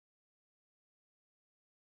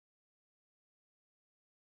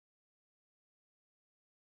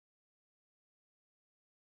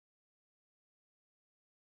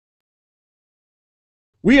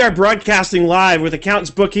We are broadcasting live with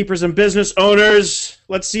accountants, bookkeepers, and business owners.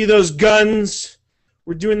 Let's see those guns.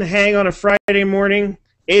 We're doing the hang on a Friday morning,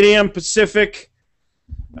 8 a.m. Pacific,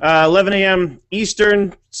 11 a.m.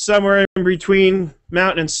 Eastern, somewhere in between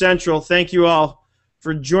Mountain and Central. Thank you all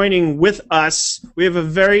for joining with us. We have a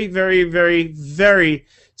very, very, very, very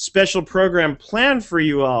special program planned for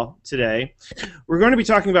you all today. We're going to be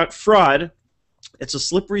talking about fraud. It's a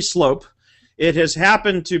slippery slope. It has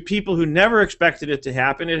happened to people who never expected it to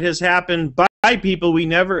happen. It has happened by people we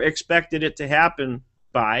never expected it to happen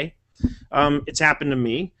by. It's happened to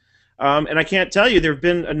me. And I can't tell you, there have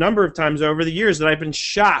been a number of times over the years that I've been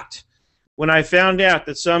shocked when I found out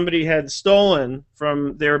that somebody had stolen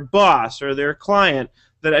from their boss or their client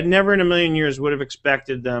that I never in a million years would have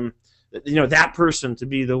expected them, that person to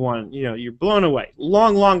be the one. You're blown away.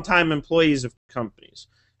 Long time employees of companies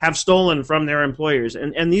have stolen from their employers.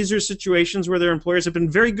 And these are situations where their employers have been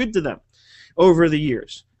very good to them over the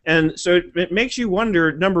years. And so it makes you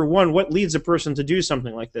wonder, number one, what leads a person to do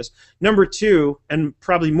something like this? Number two, and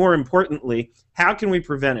probably more importantly, how can we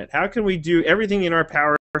prevent it? How can we do everything in our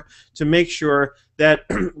power to make sure that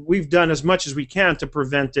we've done as much as we can to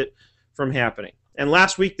prevent it from happening? And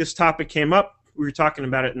last week this topic came up. We were talking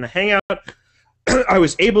about it in the Hangout. I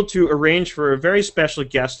was able to arrange for a very special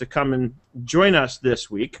guest to come and join us this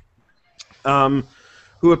week,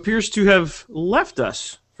 who appears to have left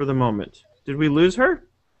us for the moment. Did we lose her?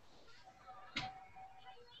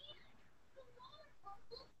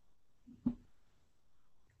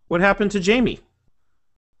 What happened to Jamie?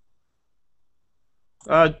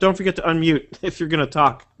 Don't forget to unmute if you're going to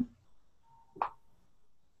talk.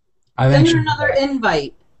 Send her another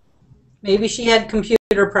invite. Maybe she had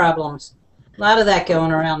computer problems. A lot of that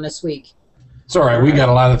going around this week. It's all right. We got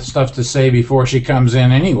a lot of stuff to say before she comes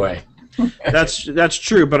in anyway. That's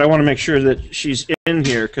true, but I want to make sure that she's in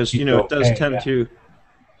here because it does tend to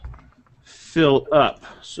fill up.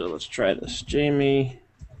 So let's try this. Jamie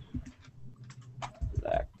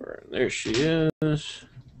Blackburn. There she is.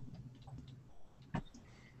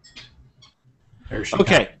 There she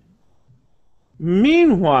okay.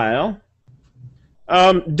 Meanwhile,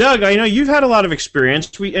 Doug, I know you've had a lot of experience.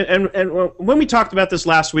 And when we talked about this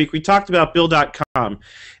last week, we talked about Bill.com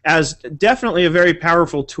as definitely a very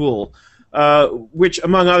powerful tool, which,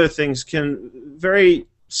 among other things, can very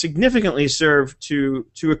significantly serve to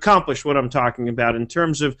accomplish what I'm talking about in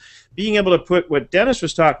terms of being able to put what Dennis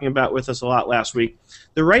was talking about with us a lot last week,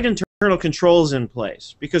 the right internal controls in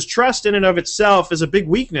place. Because trust in and of itself is a big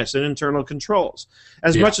weakness in internal controls.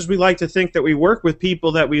 As much as we like to think that we work with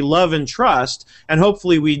people that we love and trust, and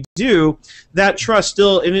hopefully we do, that trust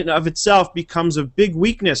still in and of itself becomes a big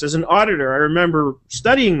weakness. As an auditor, I remember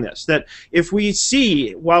studying this, that if we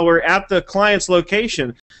see while we're at the client's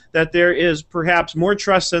location that there is perhaps more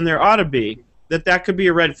trust than there ought to be, that could be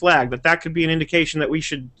a red flag, that could be an indication that we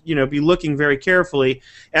should be looking very carefully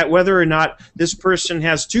at whether or not this person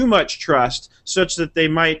has too much trust such that they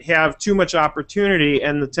might have too much opportunity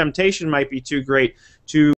and the temptation might be too great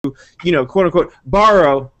to, quote unquote,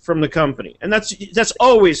 borrow from the company. And that's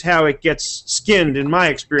always how it gets skinned in my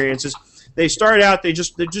experiences. They start out, they're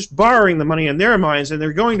just borrowing the money in their minds and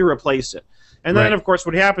they're going to replace it. And then, of course,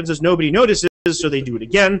 what happens is nobody notices, so they do it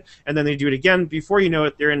again, and then they do it again. Before you know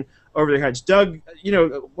it, they're in over their heads. Doug,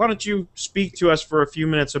 why don't you speak to us for a few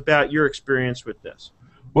minutes about your experience with this?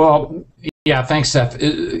 Well, yeah, thanks, Seth.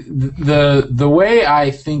 The way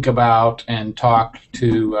I think about and talk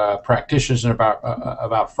to practitioners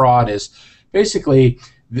about fraud is basically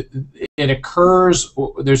it occurs.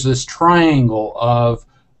 There's this triangle of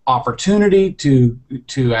opportunity to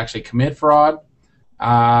actually commit fraud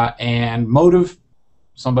and motive.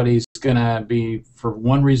 Somebody's going to be, for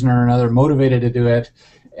one reason or another, motivated to do it.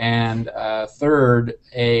 And third,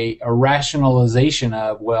 a rationalization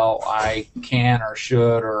of, well, I can or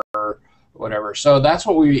should or whatever. So that's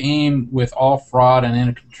what we aim with all fraud and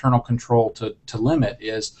internal control to limit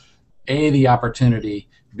is A, the opportunity,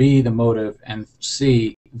 B, the motive, and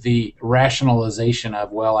C, the rationalization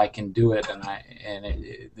of, well, I can do it and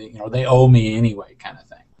they owe me anyway kind of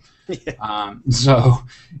thing. So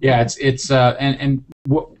yeah, and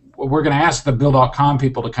what we're going to ask the Bill.com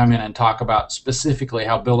people to come in and talk about specifically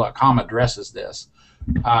how Bill.com addresses this.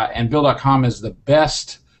 And Bill.com is the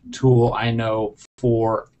best tool I know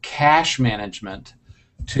for cash management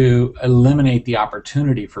to eliminate the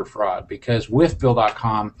opportunity for fraud, because with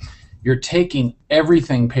Bill.com, you're taking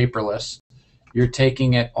everything paperless, you're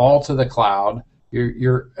taking it all to the cloud,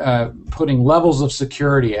 you're putting levels of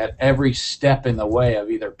security at every step in the way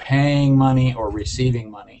of either paying money or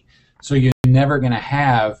receiving money. So you're never going to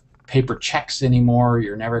have paper checks anymore.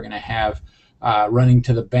 You're never going to have running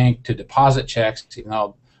to the bank to deposit checks. You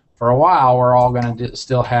know, for a while we're all going to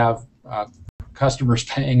still have customers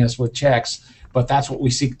paying us with checks, but that's what we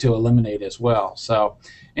seek to eliminate as well. So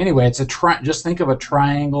anyway, it's just think of a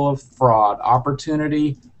triangle of fraud: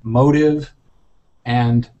 opportunity, motive,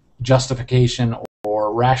 and justification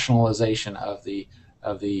or rationalization of the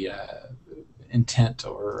intent,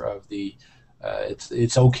 or of the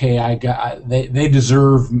it's okay. They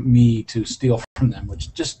deserve me to steal from them,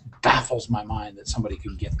 which just baffles my mind that somebody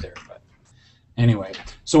could get there. But anyway,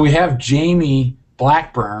 so we have Jamie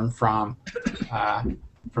Blackburn from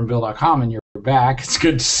Bill.com, and you're back. It's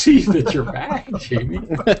good to see that you're back, Jamie.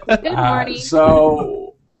 Good morning.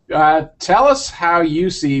 So tell us how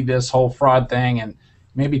you see this whole fraud thing, and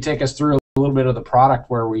maybe take us through a little bit of the product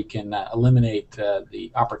where we can eliminate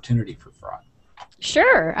the opportunity for fraud.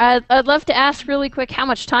 Sure. I'd love to ask really quick how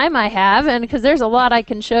much time I have, and because there's a lot I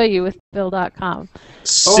can show you with Bill.com.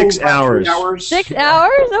 6 hours. 6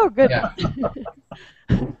 hours? Oh, good. Yeah.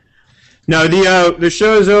 No, the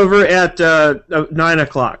show is over at 9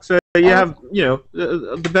 o'clock. So you have,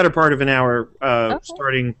 the better part of an hour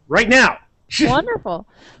starting right now. Wonderful.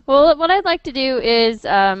 Well, what I'd like to do is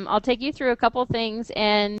I'll take you through a couple things,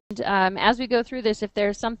 and as we go through this, if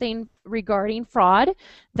there's something regarding fraud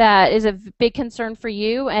that is a big concern for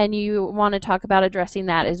you and you want to talk about addressing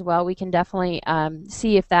that as well, we can definitely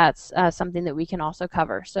see if that's something that we can also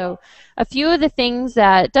cover. So a few of the things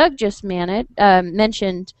that Doug just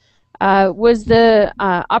mentioned was the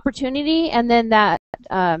opportunity, and then that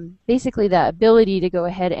basically the ability to go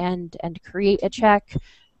ahead and create a check.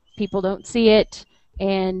 People don't see it,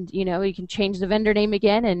 and you can change the vendor name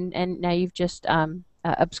again, and now you've just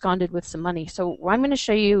absconded with some money. So I'm going to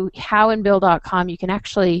show you how in Bill.com you can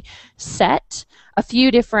actually set a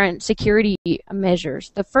few different security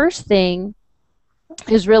measures. The first thing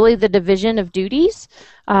is really the division of duties,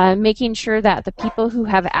 making sure that the people who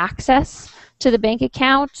have access to the bank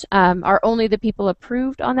account are only the people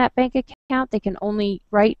approved on that bank account. They can only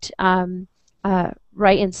write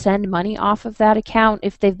and send money off of that account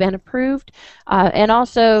if they've been approved, and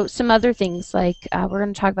also some other things like we're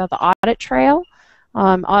going to talk about the audit trail.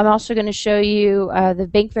 I'm also going to show you the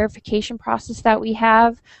bank verification process that we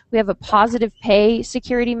have. We have a positive pay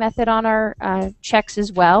security method on our checks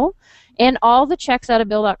as well, and all the checks out of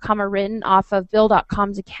Bill.com are written off of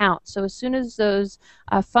Bill.com's account. So as soon as those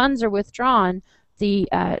funds are withdrawn, the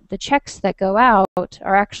checks that go out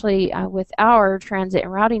are actually with our transit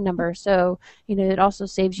and routing number. So it also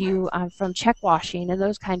saves you from check washing and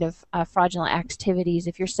those kind of fraudulent activities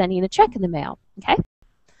if you're sending a check in the mail. Okay.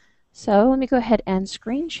 So let me go ahead and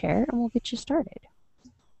screen share, and we'll get you started.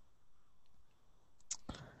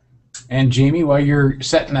 And Jamie, while you're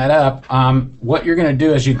setting that up, what you're going to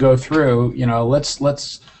do as you go through, let's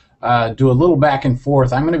do a little back and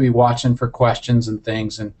forth. I'm going to be watching for questions and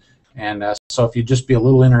things, and so if you just be a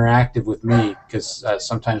little interactive with me, because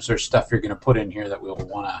sometimes there's stuff you're going to put in here that we'll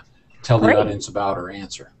want to tell the audience about or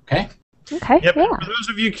answer. Okay? Okay. Yep. Yeah. For those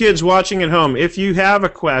of you kids watching at home, if you have a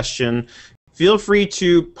question, feel free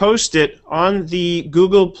to post it on the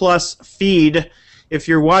Google Plus feed if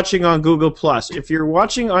you're watching on Google Plus. If you're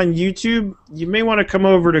watching on YouTube, you may want to come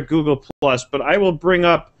over to Google Plus, but I will bring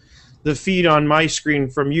up the feed on my screen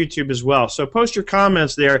from YouTube as well. So post your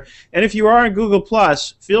comments there. And if you are on Google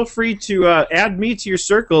Plus, feel free to add me to your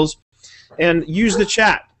circles and use the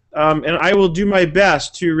chat. And I will do my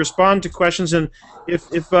best to respond to questions. And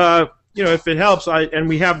if it helps, and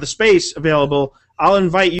we have the space available, I'll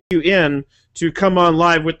invite you in to come on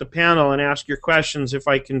live with the panel and ask your questions if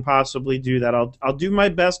I can possibly do that. I'll do my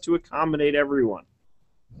best to accommodate everyone.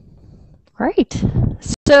 Great.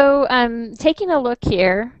 So taking a look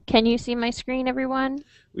here, can you see my screen, everyone?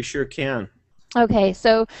 We sure can. Okay,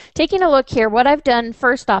 so taking a look here, what I've done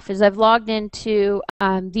first off is I've logged into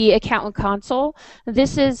the Accountant Console.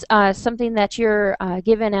 This is something that you're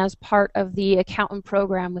given as part of the accountant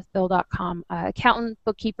program with Bill.com. Accountant,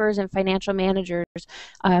 bookkeepers, and financial managers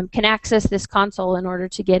can access this console in order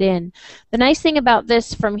to get in. The nice thing about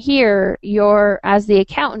this from here, as the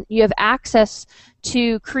accountant, you have access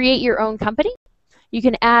to create your own company. You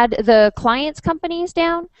can add the client's companies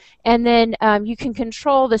down, and then you can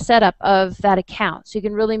control the setup of that account. So you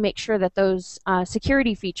can really make sure that those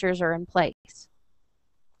security features are in place.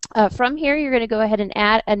 From here, you're going to go ahead and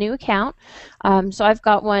add a new account. So I've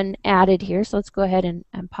got one added here, so let's go ahead and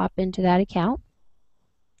pop into that account.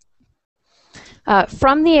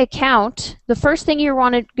 From the account, the first thing you're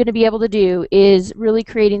going to be able to do is really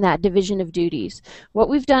creating that division of duties. What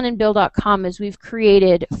we've done in Bill.com is we've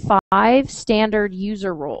created 5 standard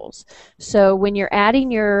user roles. So when you're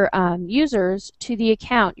adding your users to the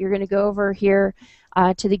account, you're going to go over here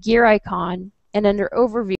to the gear icon, and under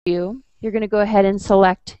Overview, you're going to go ahead and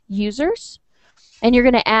select Users, and you're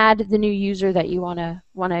going to add the new user that you want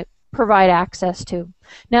to provide access to.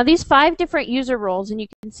 Now these 5 different user roles, and you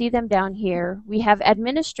can see them down here, we have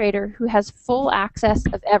administrator who has full access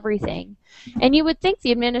of everything. And you would think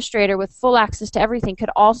the administrator with full access to everything could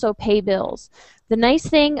also pay bills. The nice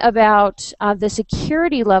thing about the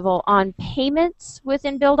security level on payments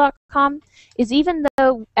within Bill.com is even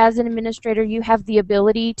though as an administrator you have the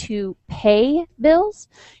ability to pay bills,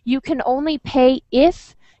 you can only pay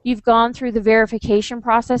if you've gone through the verification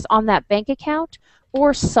process on that bank account,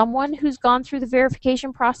 or someone who's gone through the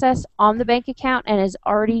verification process on the bank account and has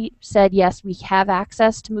already said, yes, we have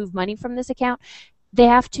access to move money from this account. They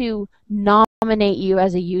have to nominate you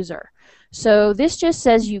as a user. So this just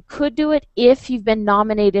says you could do it if you've been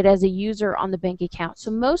nominated as a user on the bank account. So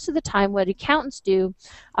most of the time what accountants do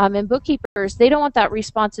and bookkeepers, they don't want that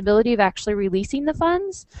responsibility of actually releasing the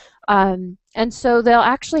funds. And so they'll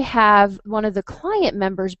actually have one of the client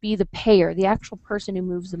members be the payer, the actual person who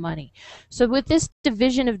moves the money. So with this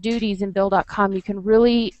division of duties in Bill.com, you can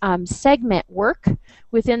really segment work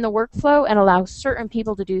within the workflow and allow certain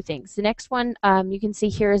people to do things. The next one you can see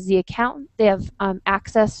here is the accountant. They have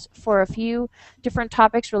access for a few different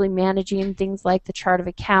topics, really managing things like the chart of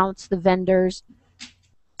accounts, the vendors,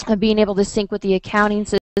 being able to sync with the accounting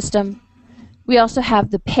system. We also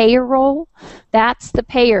have the payer role. That's the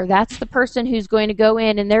payer. That's the person who's going to go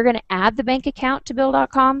in and they're going to add the bank account to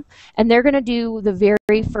Bill.com, and they're going to do the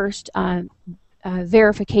very first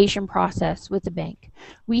verification process with the bank.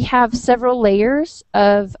 We have several layers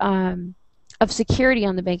of security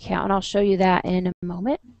on the bank account, and I'll show you that in a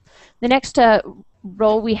moment. The next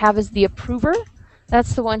role we have is the approver.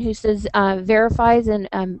 That's the one who says verifies and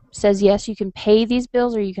says yes, you can pay these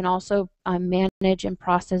bills, or you can also manage and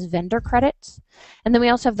process vendor credits. And then we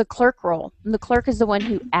also have the clerk role. And the clerk is the one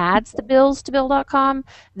who adds the bills to Bill.com.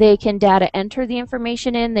 They can data enter the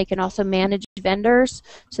information in. They can also manage vendors,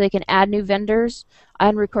 so they can add new vendors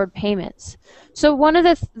and record payments. So one of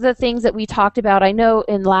the things that we talked about, I know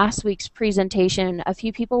in last week's presentation, a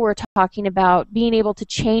few people were talking about being able to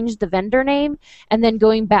change the vendor name and then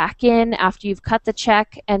going back in after you've cut the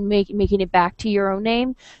check and making it back to your own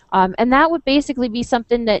name. And that would basically be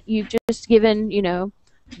something that you've just given, you know,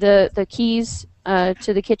 the keys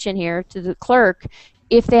to the kitchen here to the clerk,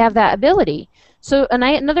 if they have that ability. So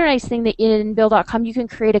another nice thing that in Bill.com, you can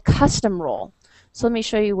create a custom role. So let me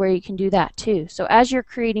show you where you can do that too. So as you're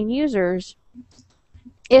creating users,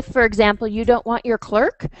 if, for example, you don't want your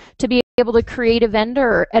clerk to be able to create a vendor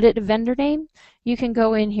or edit a vendor name, you can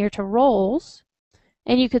go in here to roles,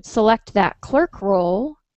 and you could select that clerk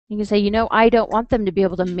role. You can say, you know, I don't want them to be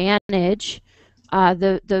able to manage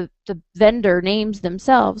the vendor names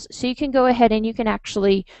themselves. So you can go ahead and you can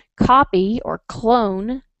actually copy or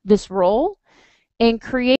clone this role and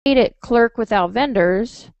create it clerk without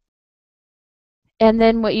vendors. And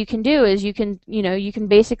then what you can do is you can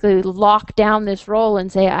basically lock down this role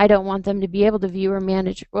and say, I don't want them to be able to view or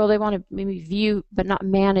manage. Well, they want to maybe view but not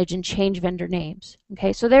manage and change vendor names.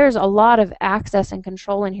 Okay, so there's a lot of access and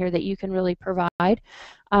control in here that you can really provide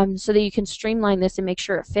so that you can streamline this and make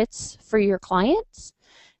sure it fits for your clients,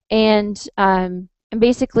 and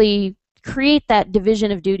basically create that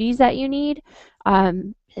division of duties that you need,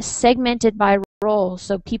 segmented by role,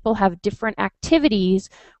 so people have different activities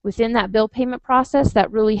within that bill payment process that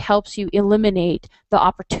really helps you eliminate the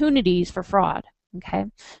opportunities for fraud. Okay,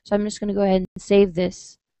 so I'm just going to go ahead and save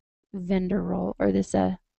this vendor role, or this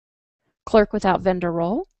clerk without vendor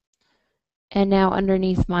role, and now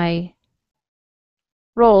underneath my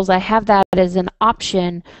roles I have that as an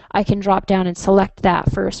option. I can drop down and select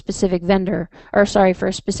that for a specific vendor, or sorry, for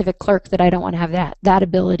a specific clerk that I don't want to have that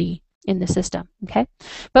ability in the system. Okay,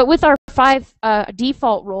 but with our 5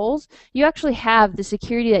 default roles, you actually have the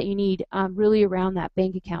security that you need really around that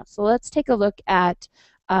bank account. So let's take a look at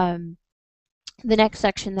the next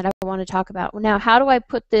section that I want to talk about. Now, how do I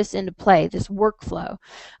put this into play, this workflow?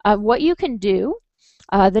 What you can do,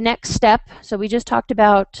 the next step, so we just talked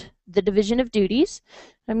about the division of duties.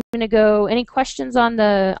 I'm going to go, any questions on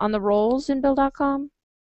the roles in Bill.com?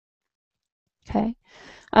 Okay.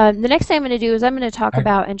 The next thing I'm going to do is I'm going to talk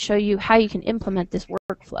about and show you how you can implement this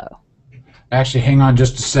workflow. Actually, hang on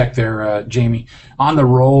just a sec there, Jamie. On the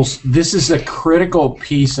roles, this is a critical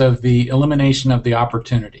piece of the elimination of the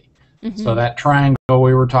opportunity. Mm-hmm. So that triangle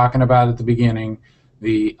we were talking about at the beginning,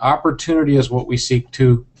 the opportunity is what we seek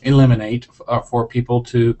to eliminate for people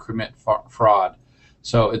to commit fraud.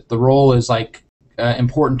 So the role is like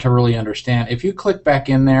important to really understand. If you click back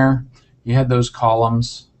in there, you had those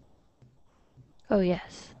columns. Oh,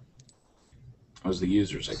 yes. Those are the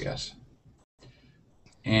users, I guess.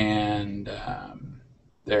 and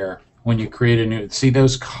there. When you create a new, see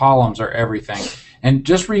those columns are everything. And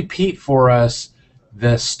just repeat for us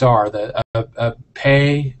the star, the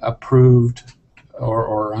pay, approved,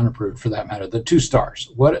 or unapproved for that matter, the 2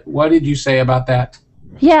 stars. What did you say about that?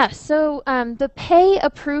 Yeah, so the pay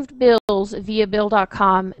approved bills via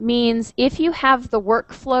Bill.com means if you have the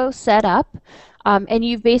workflow set up and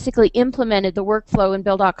you've basically implemented the workflow in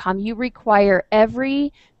Bill.com, you require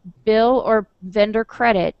every bill or vendor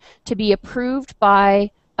credit to be approved by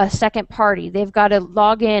a second party. They've got to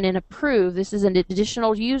log in and approve. This is an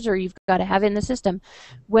additional user you've got to have in the system.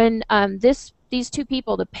 When these 2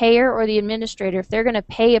 people, the payer or the administrator, if they're going to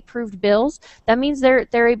pay approved bills, that means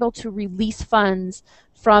they're able to release funds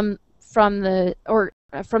from the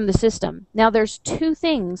system. Now, there's 2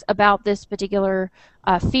 things about this particular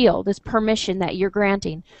field, this permission that you're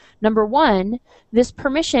granting. Number 1, this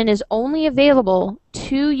permission is only available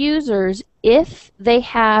to users if they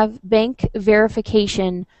have bank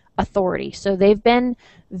verification authority. So they've been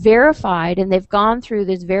verified and they've gone through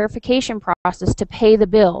this verification process to pay the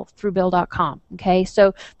bill through Bill.com. Okay,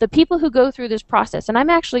 so the people who go through this process, and I'm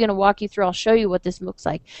actually going to walk you through, I'll show you what this looks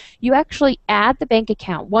like. You actually add the bank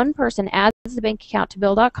account. One person adds the bank account to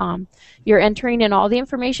Bill.com. You're entering in all the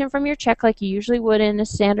information from your check like you usually would in a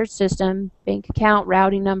standard system, bank account,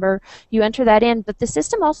 routing number. You enter that in, but the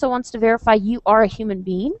system also wants to verify you are a human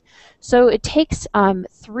being. So it takes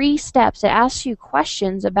 3 steps. It asks you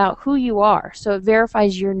questions about who you are. So it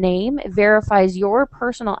verifies your name, it verifies your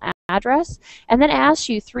personal address, and then asks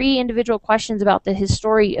you 3 individual questions about the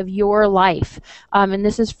history of your life. And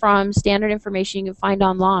this is from standard information you can find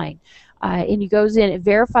online. And it goes in, it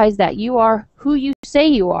verifies that you are who you say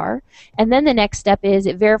you are, and then the next step is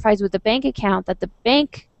it verifies with the bank account that the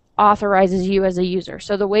bank authorizes you as a user.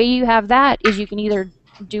 So the way you have that is you can either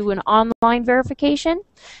do an online verification,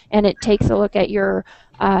 and it takes a look at your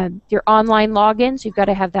online login, so you've got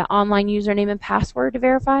to have that online username and password to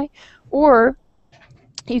verify, or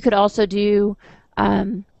you could also do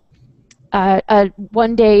a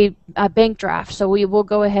one-day bank draft. So we will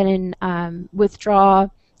go ahead and withdraw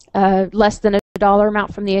less than $1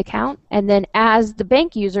 amount from the account, and then as the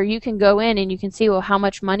bank user you can go in and you can see, well, how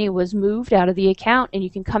much money was moved out of the account, and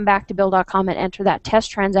you can come back to Bill.com and enter that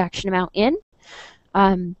test transaction amount in.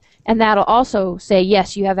 And that'll also say,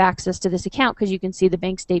 yes, you have access to this account because you can see the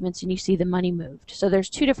bank statements and you see the money moved. So there's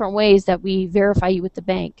 2 different ways that we verify you with the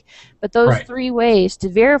bank. But those Right. 3 ways to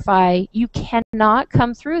verify, you cannot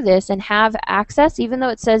come through this and have access, even though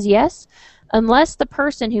it says yes, unless the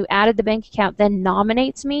person who added the bank account then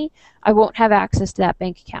nominates me, I won't have access to that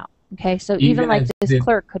bank account. Okay, so even like as this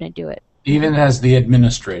clerk couldn't do it. Even as the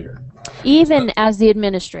administrator. Even as the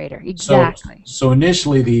administrator, exactly. So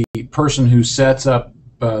initially, the person who sets up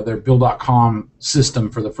their Bill.com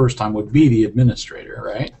system for the first time would be the administrator,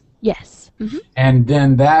 right? Yes. Mm-hmm. And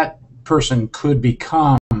then that person could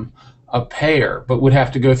become a payer, but would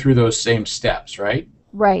have to go through those same steps, right?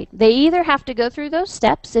 Right. They either have to go through those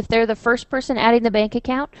steps if they're the first person adding the bank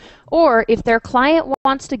account, or if their client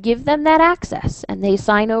wants to give them that access and they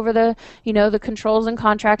sign over the, the controls and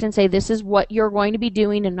contract and say, this is what you're going to be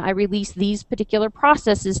doing, and I release these particular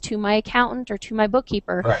processes to my accountant or to my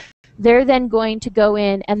bookkeeper. Right. They're then going to go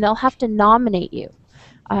in and they'll have to nominate you.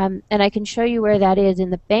 And I can show you where that is in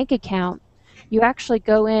the bank account. You actually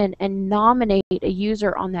go in and nominate a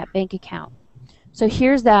user on that bank account. So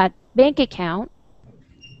here's that bank account.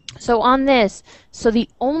 So on this, the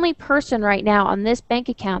only person right now on this bank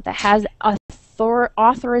account that has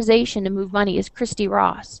authorization to move money is Christy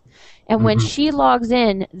Ross. And when she logs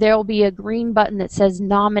in, there will be a green button that says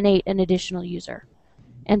nominate an additional user.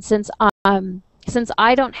 And since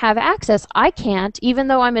I don't have access, I can't, even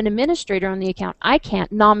though I'm an administrator on the account, I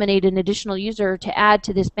can't nominate an additional user to add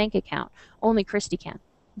to this bank account. Only Christy can.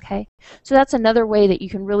 Okay, so that's another way that you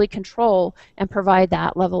can really control and provide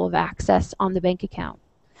that level of access on the bank account.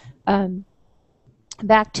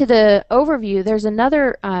 Back to the overview, there's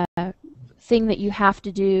another thing that you have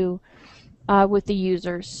to do with the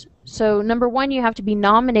users. So number 1, you have to be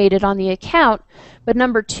nominated on the account, but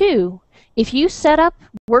number 2, if you set up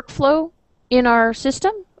workflow in our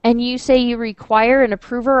system and you say you require an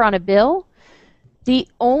approver on a bill, the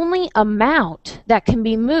only amount that can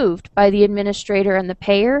be moved by the administrator and the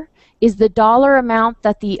payer is the dollar amount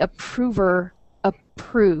that the approver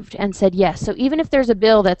approved and said yes. So even if there's a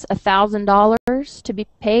bill that's $1,000 to be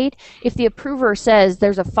paid, if the approver says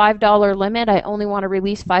there's a $5 limit, I only want to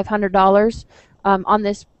release $500 on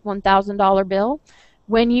this $1,000 bill,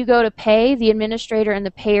 when you go to pay, the administrator and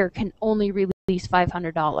the payer can only release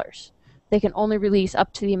 $500. They can only release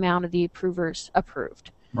up to the amount of the approvers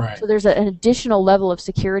approved. Right. So there's an additional level of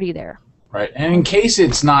security there. Right. And in case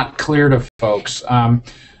it's not clear to folks,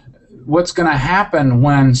 what's going to happen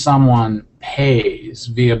when someone pays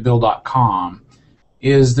via Bill.com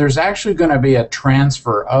is there's actually going to be a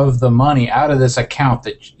transfer of the money out of this account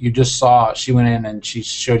that you just saw. She went in and she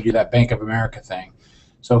showed you that Bank of America thing.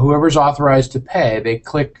 So whoever's authorized to pay, they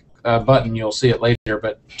click a button, you'll see it later,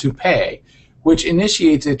 but to pay, which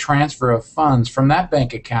initiates a transfer of funds from that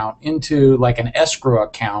bank account into like an escrow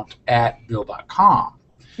account at Bill.com.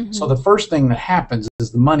 Mm-hmm. So the first thing that happens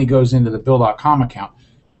is the money goes into the Bill.com account,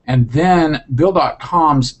 and then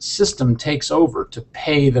Bill.com's system takes over to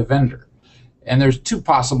pay the vendor. And there's two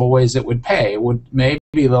possible ways it would pay. It would maybe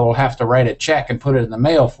they'll have to write a check and put it in the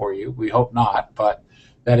mail for you. We hope not, but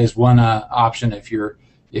that is one option if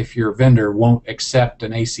your vendor won't accept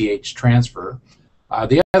an ACH transfer.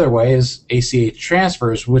 The other way is ACH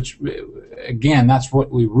transfers, which again, that's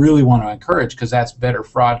what we really want to encourage because that's better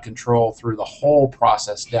fraud control through the whole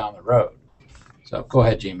process down the road. So go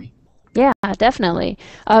ahead, Jamie. Yeah, definitely.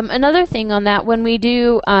 Another thing on that, when we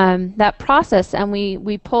do that process and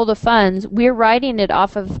we pull the funds, we're writing it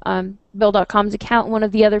off of Bill.com's account. One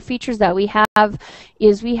of the other features that we have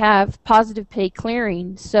is we have positive pay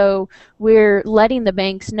clearing. So we're letting the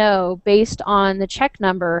banks know based on the check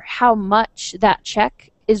number how much that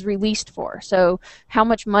check is released for. So how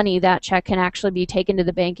much money that check can actually be taken to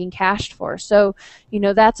the bank and cashed for. So,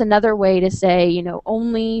 that's another way to say,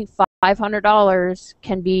 only $500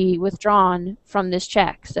 can be withdrawn from this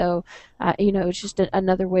check. So, it's just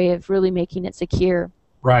another way of really making it secure.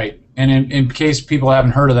 Right. And in case people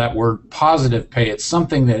haven't heard of that word, positive pay, it's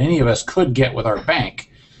something that any of us could get with our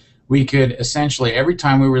bank. We could essentially, every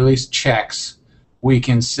time we release checks, we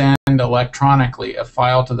can send electronically a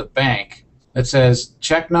file to the bank that says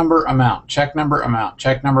check number amount, check number amount,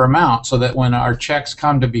 check number amount, so that when our checks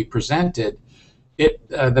come to be presented,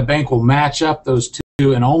 the bank will match up those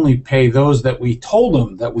two and only pay those that we told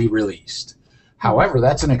them that we released. However,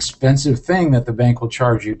 that's an expensive thing that the bank will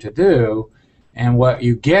charge you to do, and what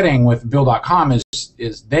you're getting with Bill.com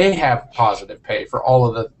is they have positive pay for all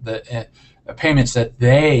of the payments that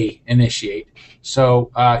they initiate.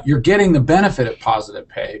 So you're getting the benefit of positive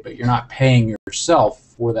pay, but you're not paying yourself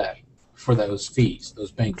for those fees,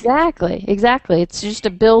 those bank fees. Exactly. It's just a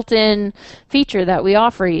built-in feature that we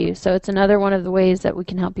offer you. So it's another one of the ways that we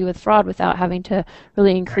can help you with fraud without having to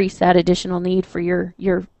really increase that additional need for your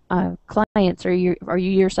clients or you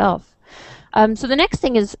yourself. So the next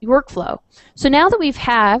thing is workflow. So now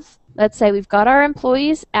that let's say we've got our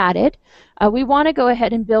employees added, we want to go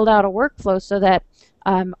ahead and build out a workflow so that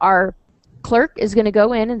our clerk is going to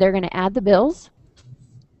go in and they're going to add the bills.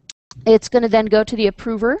 It's going to then go to the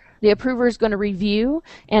approver. The approver is going to review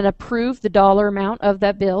and approve the dollar amount of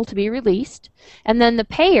that bill to be released. And then the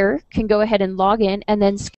payer can go ahead and log in and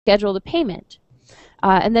then schedule the payment.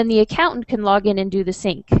 And then the accountant can log in and do the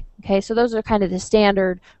sync. Okay, so those are kind of the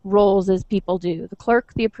standard roles as people do. The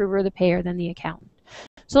clerk, the approver, the payer, then the accountant.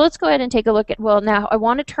 So let's go ahead and take a look at, well, now I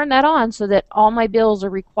want to turn that on so that all my bills are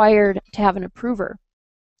required to have an approver.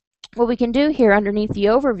 What we can do here underneath the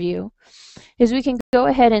overview is we can go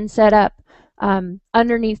ahead and set up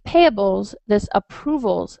underneath payables this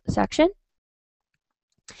approvals section.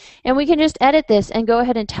 And we can just edit this and go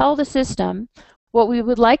ahead and tell the system what we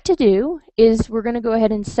would like to do is we're going to go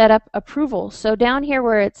ahead and set up approval. So down here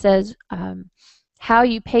where it says how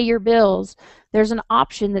you pay your bills, there's an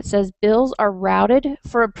option that says bills are routed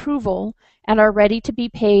for approval and are ready to be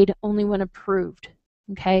paid only when approved.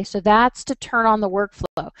 Okay, so that's to turn on the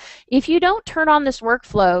workflow. If you don't turn on this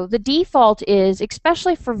workflow, the default is,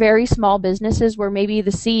 especially for very small businesses where maybe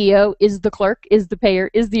the CEO is the clerk, is the payer,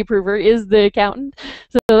 is the approver, is the accountant,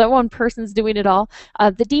 so that one person's doing it all,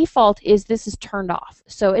 the default is this is turned off.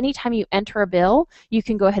 So anytime you enter a bill, you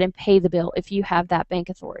can go ahead and pay the bill if you have that bank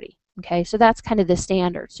authority. Okay, so that's kind of the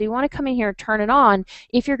standard. So you want to come in here and turn it on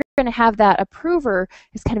if you're going to have that approver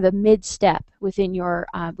as kind of a mid-step within your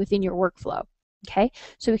workflow. Okay,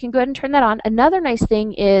 so we can go ahead and turn that on. Another nice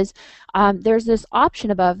thing is there's this option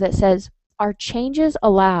above that says, are changes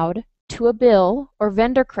allowed to a bill or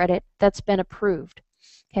vendor credit that's been approved?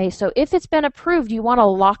 Okay, so if it's been approved, you want to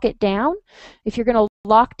lock it down. If you're going to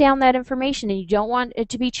lock down that information and you don't want it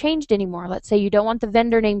to be changed anymore, let's say you don't want the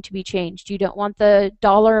vendor name to be changed, you don't want the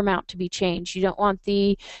dollar amount to be changed, you don't want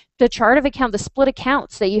the chart of account, the split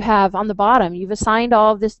accounts that you have on the bottom, you've assigned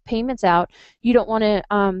all of this payments out, you don't want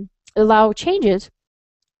to allow changes,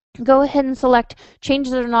 go ahead and select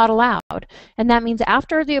changes that are not allowed. And that means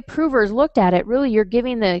after the approver has looked at it, really you're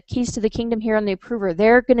giving the keys to the kingdom here on the approver.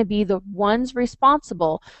 They're going to be the ones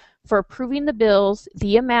responsible for approving the bills,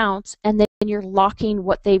 the amounts, and then you're locking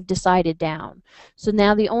what they've decided down. So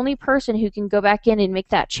now the only person who can go back in and make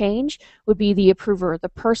that change would be the approver, the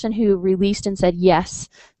person who released and said, yes,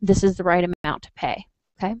 this is the right amount to pay.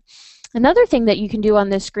 Okay. Another thing that you can do on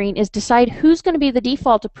this screen is decide who's going to be the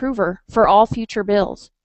default approver for all future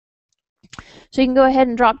bills. So you can go ahead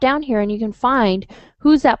and drop down here and you can find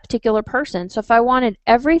who's that particular person. So if I wanted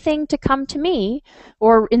everything to come to me,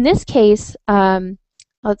 or in this case,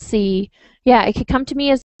 let's see, yeah, it could come to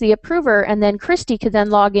me as the approver, and then Christy could then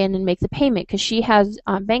log in and make the payment because she has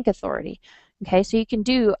bank authority. Okay, so you can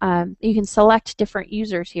do, you can select different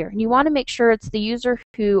users here. And you want to make sure it's the user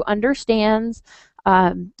who understands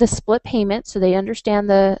the split payment, so they understand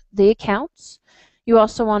the accounts. You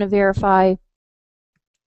also want to verify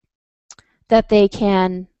that they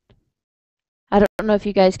can, I don't know if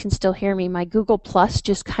you guys can still hear me, my Google Plus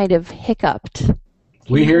just kind of hiccuped.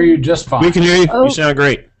 We hear you just fine. We can hear you. Oh. You sound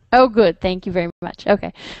great. Oh, good. Thank you very much.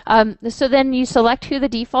 Okay. So then you select who the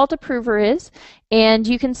default approver is, and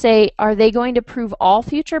you can say, are they going to approve all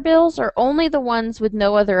future bills or only the ones with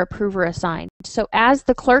no other approver assigned? So as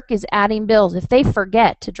the clerk is adding bills, if they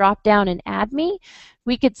forget to drop down and add me,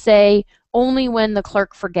 we could say only when the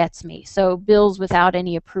clerk forgets me. So bills without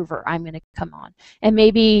any approver, I'm going to come on. And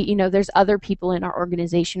maybe, you know, there's other people in our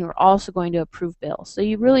organization who are also going to approve bills. So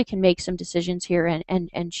you really can make some decisions here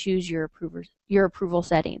and choose your approval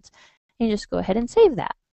settings. And you just go ahead and save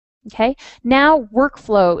that. Okay, now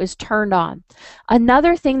workflow is turned on.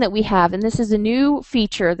 Another thing that we have, and this is a new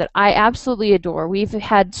feature that I absolutely adore, we've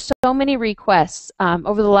had so many requests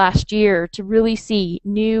over the last year to really see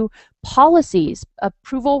new policies,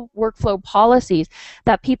 approval workflow policies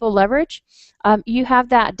that people leverage. You have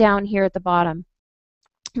that down here at the bottom.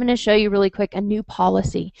 I'm going to show you really quick a new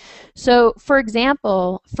policy. So for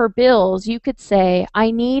example, for bills, you could say,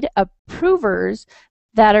 I need approvers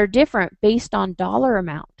that are different based on dollar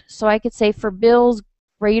amount. So I could say for bills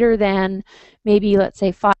greater than maybe, let's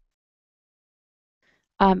say, 5,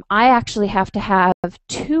 I actually have to have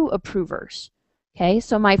 2 approvers. Okay,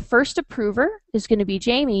 so my first approver is going to be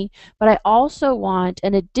Jamie, but I also want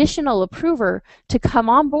an additional approver to come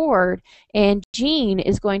on board, and Jean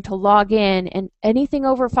is going to log in, and anything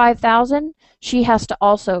over 5,000, she has to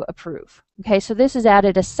also approve. Okay, so this has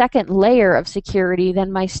added a second layer of security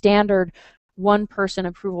than my standard one-person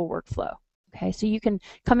approval workflow. Okay, so you can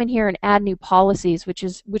come in here and add new policies, which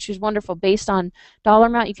is wonderful. Based on dollar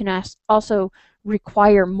amount, you can also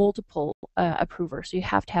require multiple approvers. So you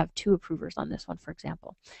have to have 2 approvers on this one, for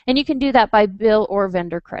example. And you can do that by bill or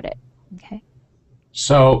vendor credit. Okay.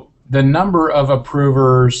 So the number of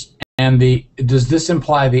approvers and does this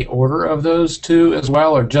imply the order of those 2 as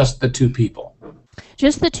well, or just the 2 people?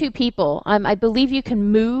 Just the 2 people. I believe you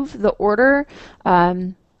can move the order.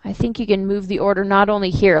 I think you can move the order not only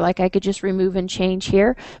here, like I could just remove and change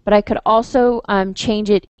here, but I could also change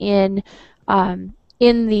it in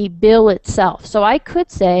the bill itself. So I could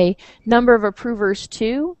say number of approvers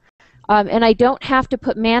 2, and I don't have to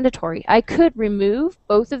put mandatory. I could remove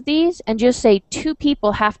both of these and just say 2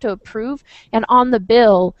 people have to approve, and on the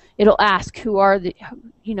bill it'll ask who are the,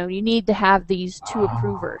 you know, you need to have these 2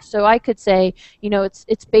 approvers. So I could say, you know,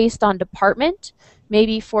 it's based on department.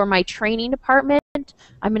 Maybe for my training department,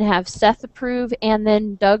 I'm going to have Seth approve and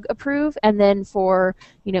then Doug approve, and then for,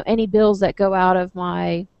 you know, any bills that go out of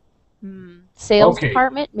my sales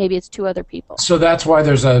department, maybe it's 2 other people. So that's why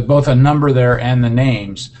there's both a number there and the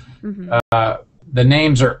names. Mm-hmm. The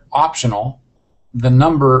names are optional. The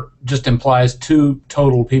number just implies 2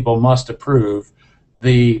 total people must approve.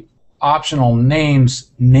 The optional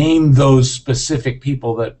names name those specific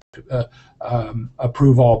people that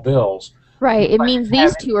approve all bills. Right, it means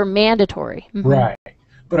these 2 are mandatory. Mm-hmm. Right.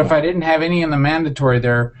 But if I didn't have any in the mandatory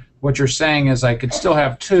there, what you're saying is I could still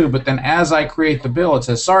have 2, but then as I create the bill, it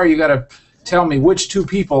says, sorry, you got to tell me which 2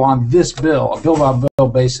 people on this bill, a bill-by-bill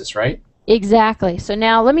basis, right? Exactly. So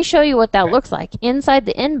now let me show you what that looks like. Inside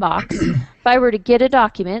the inbox, if I were to get a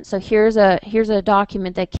document, so here's a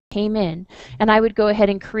document that came in, and I would go ahead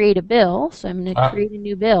and create a bill. So I'm going to create a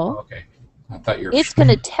new bill. Okay. I thought you were... It's going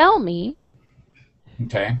to tell me...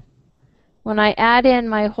 Okay. When I add in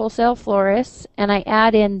my wholesale florist and I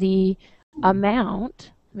add in the amount,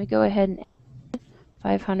 let me go ahead and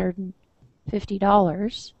add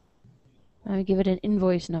 $550. Let me give it an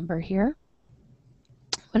invoice number here.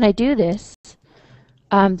 When I do this,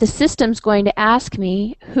 the system's going to ask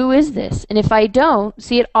me, who is this? And if I don't,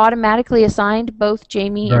 see it automatically assigned both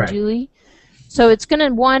Jamie and Julie. So it's going to,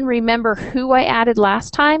 one, remember who I added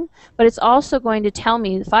last time, but it's also going to tell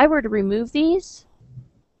me if I were to remove these,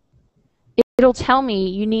 it'll tell me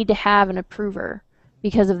you need to have an approver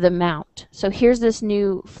because of the amount. So here's this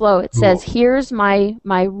new flow. It says, here's my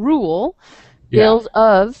rule. Bills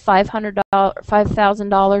of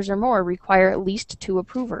 $5,000 or more require at least 2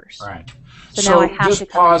 approvers. Right. So now I have just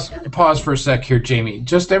pause for a sec here, Jamie.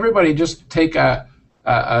 Just everybody, just take a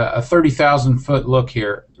 30,000 foot look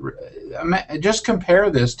here. Just compare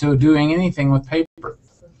this to doing anything with paper.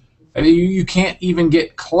 I mean, you can't even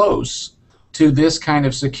get close to this kind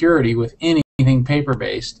of security with anything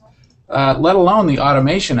paper-based, let alone the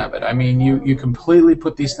automation of it. I mean, you completely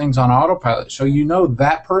put these things on autopilot, so you know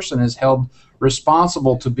that person is held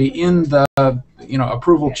responsible to be in the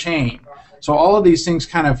approval chain. So all of these things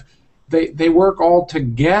kind of they work all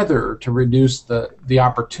together to reduce the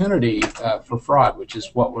opportunity for fraud, which is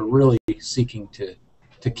what we're really seeking to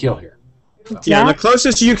kill here. Yeah, and the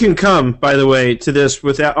closest you can come, by the way, to this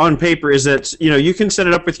on paper is that you can set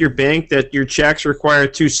it up with your bank that your checks require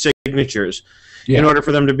 2 signatures in order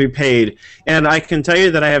for them to be paid. And I can tell you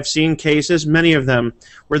that I have seen cases, many of them,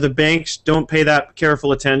 where the banks don't pay that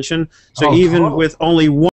careful attention. So with only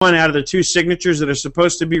 1 out of the 2 signatures that are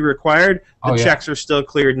supposed to be required, the checks are still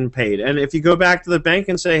cleared and paid. And if you go back to the bank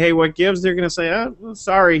and say, hey, what gives? They're going to say, oh, well,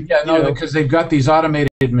 sorry. Yeah, no, because they've got these automated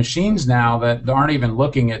machines now that aren't even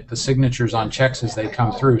looking at the signatures on checks as they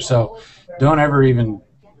come through. So don't ever even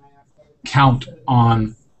count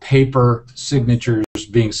on paper signatures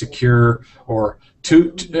being secure, or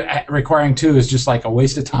requiring 2 is just like a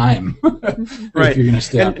waste of time. Right. If you're going to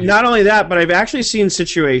stay and not only that, but I've actually seen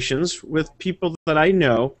situations with people that I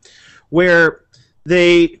know where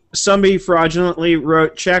somebody fraudulently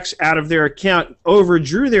wrote checks out of their account,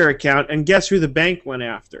 overdrew their account, and guess who the bank went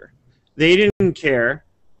after? They didn't care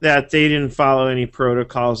that they didn't follow any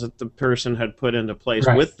protocols that the person had put into place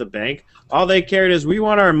with the bank. All they cared is, we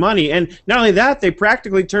want our money. And not only that, they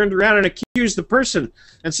practically turned around and accused the person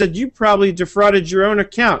and said, you probably defrauded your own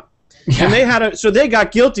account. Yeah. And so they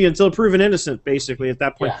got guilty until proven innocent, basically, at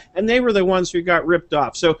that point. Yeah. And they were the ones who got ripped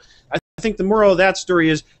off. So I think the moral of that story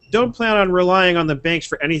is, don't plan on relying on the banks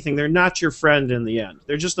for anything. They're not your friend in the end.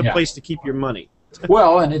 They're just a place to keep your money.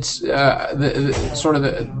 Well, and it's sort of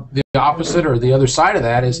the opposite, or the other side of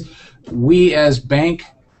that is, we as bank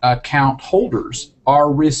account holders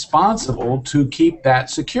are responsible to keep that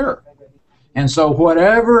secure. And so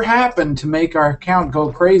whatever happened to make our account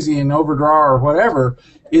go crazy and overdraw or whatever,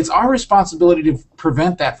 it's our responsibility to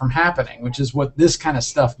prevent that from happening, which is what this kind of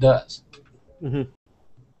stuff does. Mm-hmm.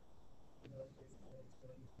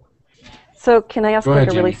 So can I ask a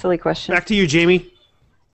really silly question? Back to you, Jamie.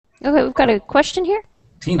 Okay, we've got a question here.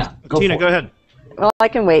 Tina, go ahead. Well, I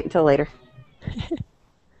can wait until later.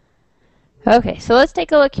 Okay, so let's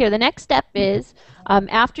take a look here. The next step is,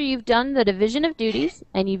 after you've done the division of duties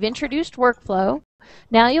and you've introduced workflow,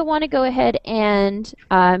 now you'll want to go ahead and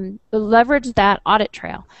leverage that audit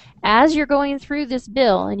trail. As you're going through this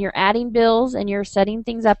bill and you're adding bills and you're setting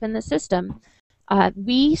things up in the system,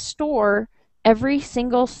 we store every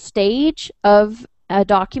single stage of a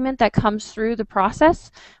document that comes through the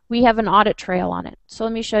process. We have an audit trail on it. So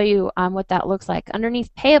let me show you what that looks like.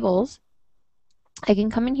 Underneath payables, I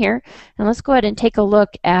can come in here and let's go ahead and take a look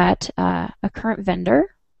at a current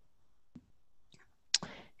vendor.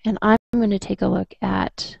 And I'm going to take a look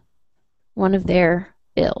at one of their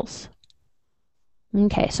bills.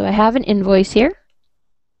 Okay, so I have an invoice here.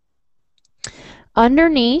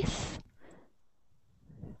 Underneath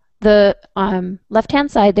the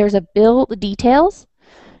left-hand side, there's a bill details,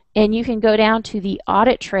 and you can go down to the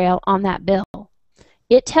audit trail on that bill.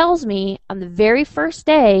 It tells me on the very first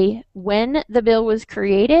day when the bill was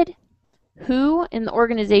created, who in the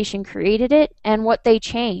organization created it, and what they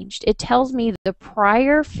changed. It tells me the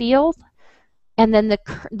prior field and then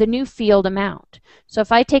the new field amount. So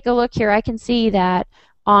if I take a look here, I can see that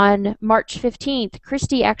on March 15th,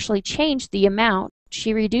 Christy actually changed the amount.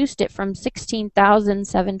 She reduced it from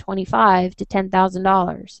 $16,725 to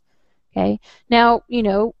 $10,000. Okay. Now,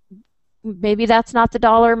 maybe that's not the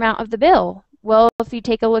dollar amount of the bill. Well, if you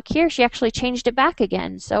take a look here, she actually changed it back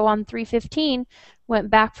again. So on 3/15, went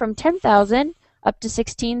back from $10,000 up to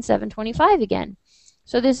 $16,725 again.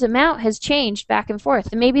 So this amount has changed back and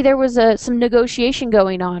forth. And maybe there was some negotiation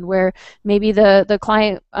going on where maybe the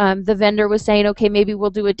client, the vendor was saying, okay, maybe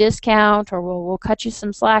we'll do a discount, or we'll cut you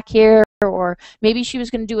some slack here, or maybe she was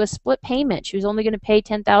going to do a split payment. She was only going to pay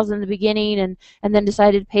 $10,000 in the beginning and then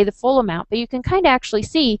decided to pay the full amount. But you can kind of actually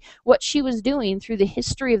see what she was doing through the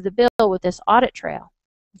history of the bill with this audit trail.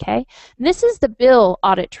 Okay, and this is the bill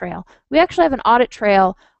audit trail. We actually have an audit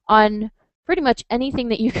trail on pretty much anything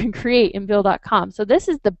that you can create in Bill.com. So this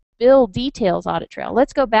is the bill details audit trail.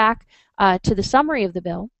 Let's go back to the summary of the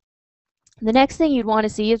bill. The next thing you'd want to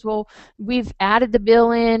see is, well, we've added the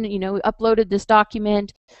bill in, we uploaded this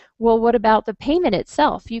document. Well, what about the payment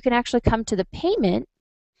itself? You can actually come to the payment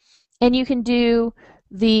and you can do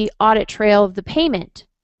the audit trail of the payment.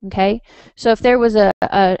 Okay, so if there was an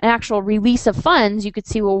actual release of funds, you could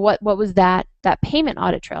see, well, what was that payment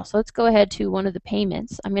audit trail. So let's go ahead to one of the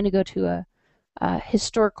payments. I'm going to go to a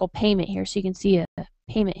historical payment here so you can see a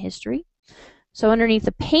payment history. So underneath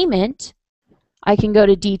the payment, I can go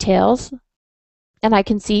to details and I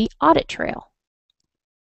can see audit trail.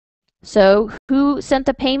 So who sent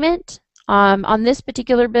the payment? On this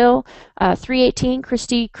particular bill, 318,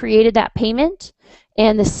 Christy created that payment,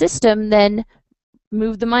 and the system then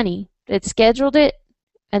moved the money. It scheduled it,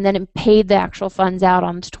 and then it paid the actual funds out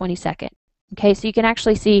on the 22nd. Okay, so you can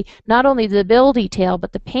actually see not only the bill detail,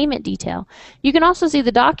 but the payment detail. You can also see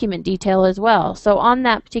the document detail as well. So on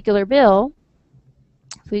that particular bill,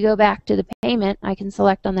 if we go back to the payment, I can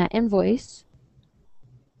select on that invoice.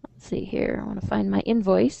 Let's see here, I want to find my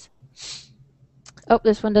invoice. Oh,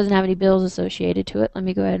 this one doesn't have any bills associated to it. Let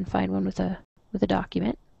me go ahead and find one with a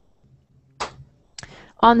document.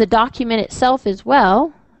 On the document itself as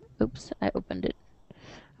well, oops, I opened it.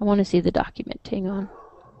 I want to see the document. Hang on.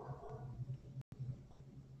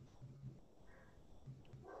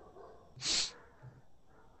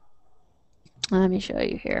 Let me show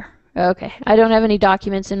you here. Okay, I don't have any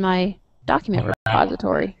documents in my document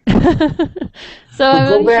repository. So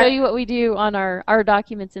I'm going to show you what we do on our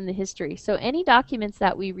documents in the history. So any documents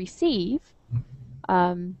that we receive,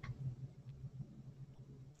 let's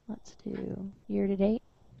do year to date,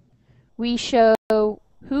 we show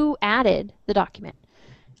who added the document.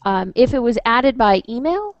 If it was added by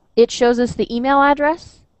email, it shows us the email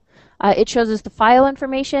address. It shows us the file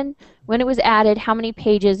information, when it was added, how many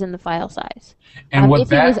pages, and the file size. And what if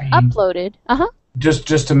that it was means, uploaded,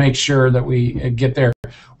 just to make sure that we get there,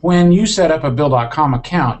 when you set up a Bill.com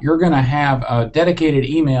account, you're going to have a dedicated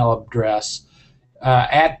email address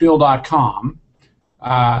at Bill.com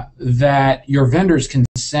that your vendors can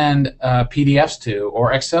send PDFs to,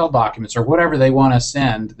 or Excel documents, or whatever they want to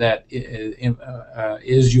send that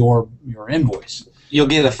is your invoice. You'll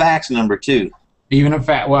get a fax number too. Even a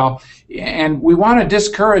fax, well, and we want to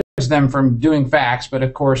discourage them from doing fax, but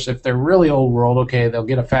of course, if they're really old world, okay, they'll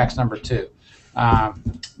get a fax number too.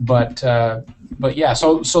 But yeah,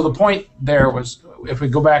 so the point there was, if we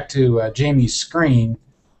go back to Jamie's screen,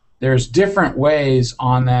 there's different ways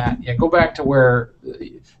on that. Yeah, go back to where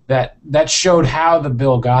that showed how the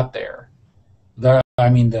bill got there. The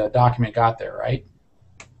document got there, right?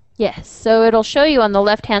 yes. So it'll show you on the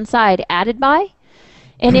left-hand side, added by.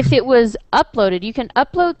 And if it was uploaded, you can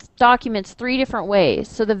upload documents 3 different ways.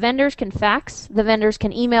 So the vendors can fax, the vendors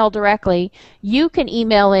can email directly. You can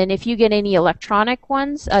email in if you get any electronic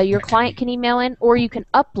ones. Your client can email in, or you can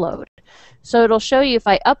upload. So it'll show you if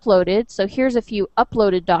I uploaded. So here's a few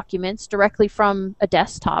uploaded documents directly from a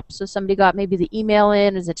desktop. So somebody got maybe the email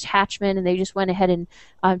in as attachment, and they just went ahead and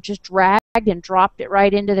just dragged and dropped it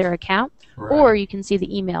right into their account. Right. Or you can see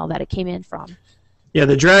the email that it came in from. Yeah,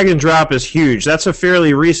 the drag and drop is huge. That's a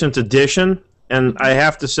fairly recent addition, and I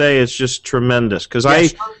have to say it's just tremendous.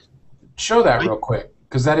 Because show that real quick,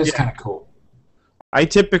 because that is kind of cool. I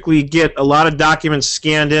typically get a lot of documents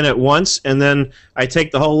scanned in at once, and then I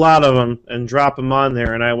take the whole lot of them and drop them on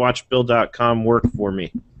there, and I watch Bill.com work for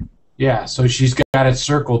me. Yeah, so she's got it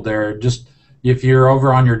circled there. Just if you're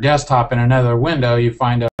over on your desktop in another window, you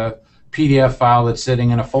find a PDF file that's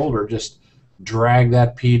sitting in a folder. Just drag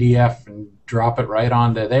that PDF and drop it right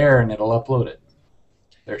onto there, and it'll upload it.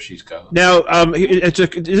 There she's goes. Now, this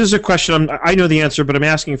is a question. I know the answer, but I'm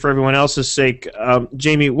asking for everyone else's sake.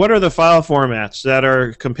 Jamie, what are the file formats that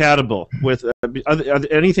are compatible with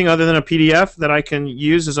anything other than a PDF that I can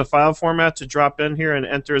use as a file format to drop in here and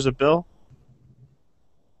enter as a bill?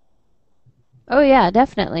 Oh yeah,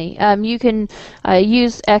 definitely. You can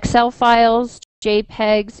use Excel files,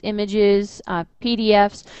 JPEGs, images,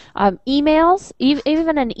 PDFs, emails,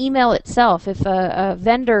 even an email itself. If a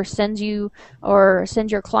vendor sends you or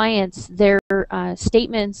sends your clients their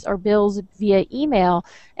statements or bills via email,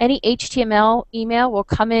 any HTML email will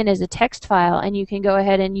come in as a text file, and you can go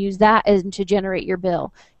ahead and use that to generate your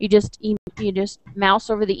bill. You just mouse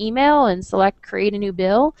over the email and select Create a New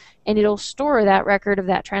Bill, and it'll store that record of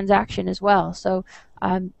that transaction as well. So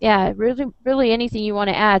yeah, really anything you want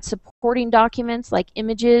to add. Supporting documents like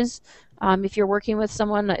images. If you're working with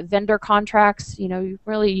someone, vendor contracts, you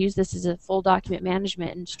really use this as a full document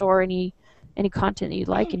management and store any content that you'd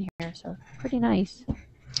like in here. So pretty nice.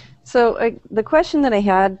 So the question that I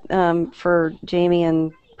had for Jamie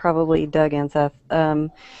and probably Doug and Seth.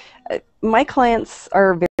 My clients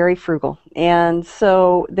are very frugal, and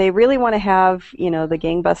so they really want to have, the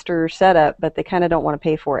gangbuster setup, but they kind of don't want to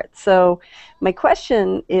pay for it. So my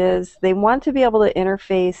question is, they want to be able to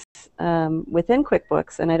interface within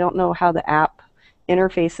QuickBooks, and I don't know how the app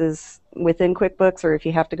interfaces within QuickBooks, or if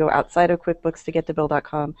you have to go outside of QuickBooks to get to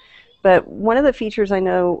Bill.com. But one of the features I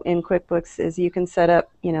know in QuickBooks is you can set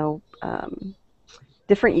up,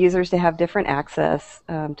 different users to have different access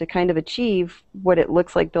to kind of achieve what it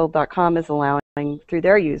looks like Build.com is allowing through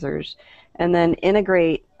their users, and then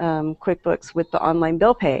integrate QuickBooks with the online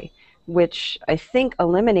bill pay, which I think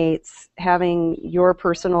eliminates having your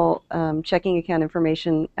personal checking account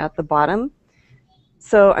information at the bottom.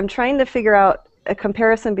 So I'm trying to figure out a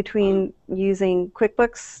comparison between using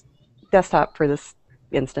QuickBooks Desktop for this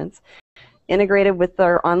instance, integrated with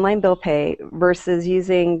our online bill pay, versus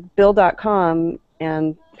using Bill.com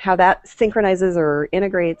and how that synchronizes or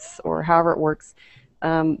integrates, or however it works,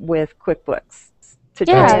 with QuickBooks.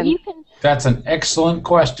 You can. That's an excellent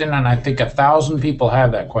question, and I think 1,000 people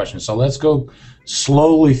have that question. So let's go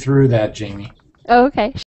slowly through that, Jamie. Oh,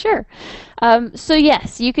 okay, sure. So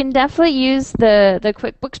yes, you can definitely use the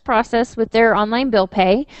QuickBooks process with their online bill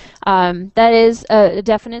pay. That is a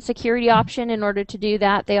definite security option. In order to do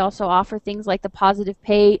that, they also offer things like the positive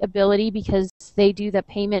pay ability, because they do the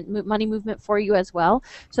payment money movement for you as well.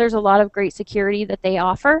 So there's a lot of great security that they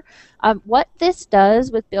offer. What this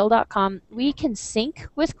does with Bill.com, we can sync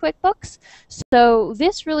with QuickBooks. So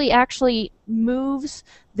this really actually moves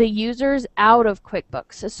the users out of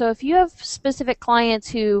QuickBooks. So if you have specific clients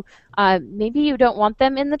who maybe you don't want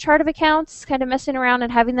them in the chart of accounts kind of messing around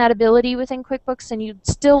and having that ability within QuickBooks, and you'd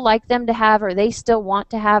still like them to have, or they still want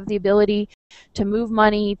to have the ability to move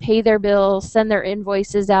money, pay their bills, send their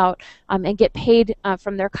invoices out, and get paid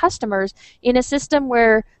from their customers in a system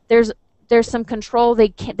where there's some control. They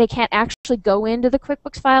can't actually go into the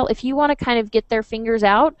QuickBooks file. If you want to kind of get their fingers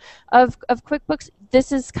out of QuickBooks,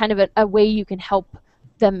 this is kind of a way you can help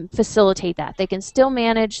them facilitate that. They can still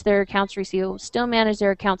manage their accounts receivable, still manage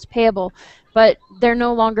their accounts payable, but they're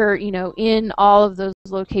no longer, in all of those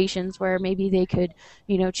locations where maybe they could,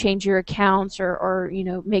 change your accounts or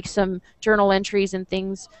make some journal entries and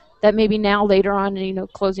things that maybe now later on,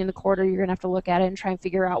 closing the quarter, you're going to have to look at it and try and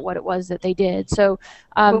figure out what it was that they did. So,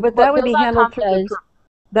 but that would be handled through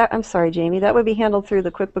I'm sorry, Jamie. That would be handled through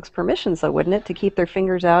the QuickBooks permissions, though, wouldn't it, to keep their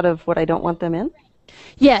fingers out of what I don't want them in?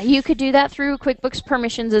 Yeah, you could do that through QuickBooks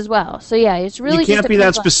permissions as well. So yeah, it's really you can't be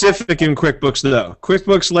that specific in QuickBooks though.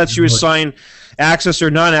 QuickBooks lets you assign access or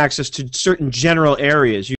non-access to certain general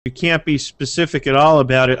areas. You can't be specific at all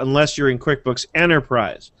about it unless you're in QuickBooks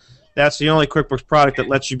Enterprise. That's the only QuickBooks product that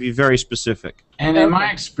lets you be very specific. And in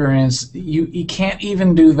my experience, you can't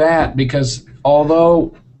even do that, because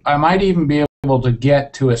although I might even be able to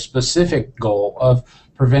get to a specific goal of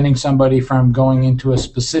preventing somebody from going into a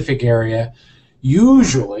specific area,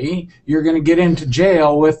 usually you're going to get into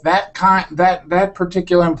jail with that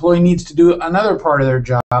particular employee needs to do another part of their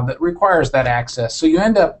job that requires that access. So you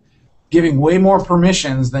end up giving way more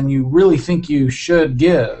permissions than you really think you should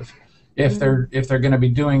give if they're going to be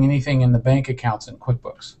doing anything in the bank accounts in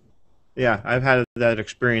QuickBooks. Yeah, I've had that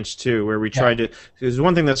experience too, where we tried to. Because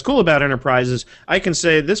one thing that's cool about Enterprise is I can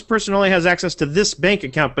say this person only has access to this bank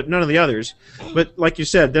account, but none of the others. But like you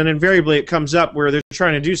said, then invariably it comes up where they're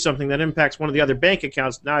trying to do something that impacts one of the other bank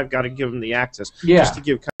accounts. Now I've got to give them the access. Just to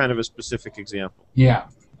give kind of a specific example. Yeah.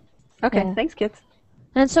 Okay. Thanks, kids.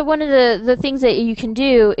 And so one of the things that you can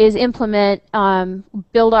do is implement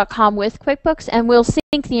Bill.com with QuickBooks, and we'll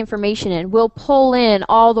sync the information in. We'll pull in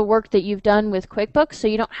all the work that you've done with QuickBooks, so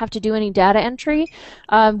you don't have to do any data entry.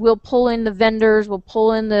 We'll pull in the vendors, we'll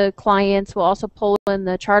pull in the clients, we'll also pull in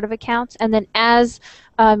the chart of accounts, and then as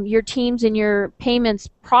your teams and your payments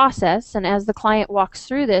process, and as the client walks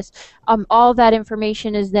through this, all that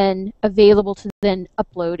information is then available to then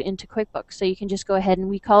upload into QuickBooks. So you can just go ahead and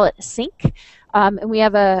we call it sync, and we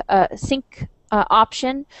have a sync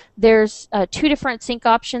option. There's two different sync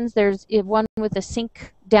options. There's one with a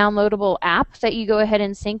sync downloadable app that you go ahead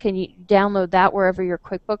and sync, and you download that wherever your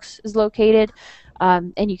QuickBooks is located,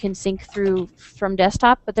 and you can sync through from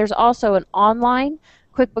desktop. But there's also an online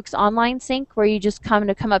QuickBooks Online Sync where you just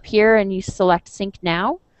come up here and you select Sync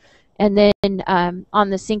Now, and then on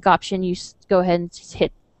the sync option you go ahead and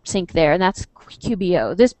hit sync there, and that's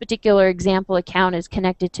QBO. This particular example account is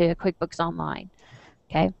connected to QuickBooks Online.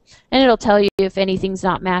 Okay, and it'll tell you if anything's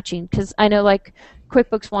not matching, because I know like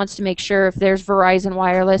QuickBooks wants to make sure if there's Verizon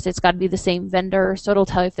Wireless, it's got to be the same vendor, so it'll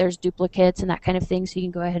tell you if there's duplicates and that kind of thing, so you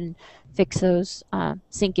can go ahead and fix those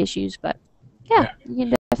sync issues. But yeah, you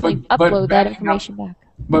can definitely upload that information back.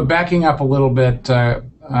 but backing up a little bit,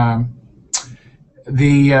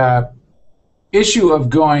 the issue of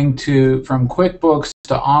going from QuickBooks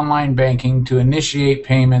to online banking to initiate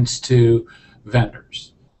payments to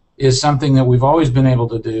vendors is something that we've always been able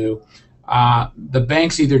to do. The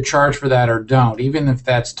banks either charge for that or don't, even if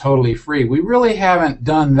that's totally free. We really haven't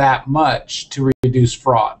done that much to reduce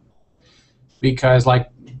fraud because, like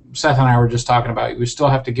Seth and I were just talking about, we still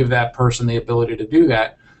have to give that person the ability to do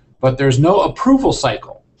that, but there's no approval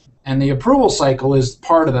cycle. And the approval cycle is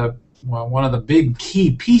part of one of the big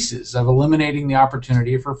key pieces of eliminating the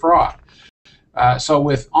opportunity for fraud. So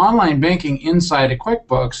with online banking inside of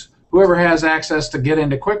QuickBooks, whoever has access to get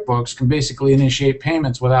into QuickBooks can basically initiate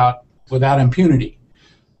payments without impunity.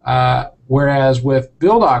 Whereas with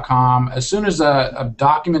Bill.com, as soon as a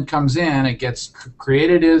document comes in, it gets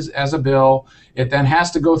created as a bill. It then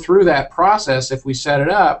has to go through that process. If we set it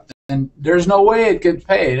up, then there's no way it gets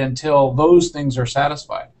paid until those things are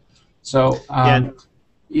satisfied. So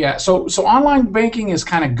so online banking is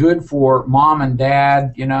kind of good for mom and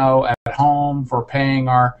dad, at home for paying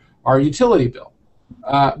our utility bill.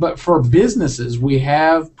 But for businesses, we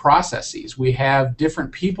have processes. We have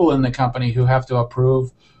different people in the company who have to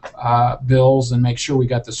approve bills and make sure we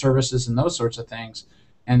got the services and those sorts of things.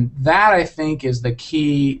 And that, I think, is the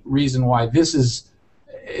key reason why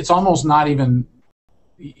it's almost not even,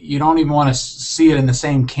 you don't even want to see it in the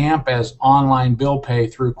same camp as online bill pay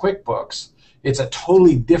through QuickBooks. It's a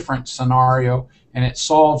totally different scenario, and it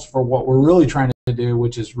solves for what we're really trying to do,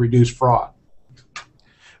 which is reduce fraud.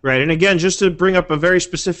 Right, and again, just to bring up a very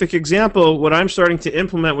specific example, what I'm starting to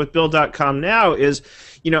implement with Bill.com now is,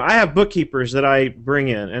 I have bookkeepers that I bring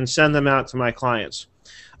in and send them out to my clients.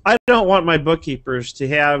 I don't want my bookkeepers to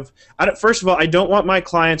have, first of all, I don't want my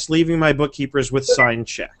clients leaving my bookkeepers with signed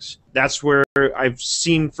checks. That's where I've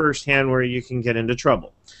seen firsthand where you can get into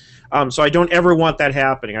trouble. So I don't ever want that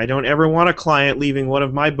happening. I don't ever want a client leaving one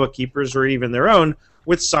of my bookkeepers or even their own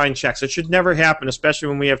with signed checks. It should never happen, especially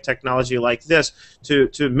when we have technology like this to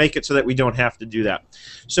make it so that we don't have to do that.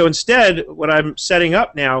 So instead, what I'm setting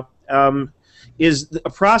up now is a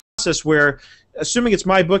process where, assuming it's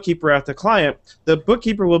my bookkeeper at the client, the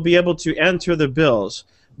bookkeeper will be able to enter the bills,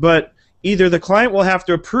 but either the client will have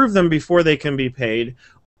to approve them before they can be paid,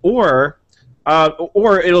 or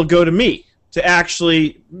it'll go to me to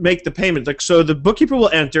actually make the payment. So the bookkeeper will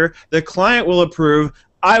enter, the client will approve.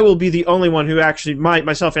 I will be the only one who actually,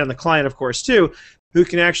 myself and the client, of course, too, who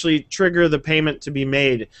can actually trigger the payment to be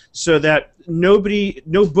made, so that no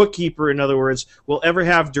bookkeeper, in other words, will ever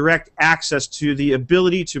have direct access to the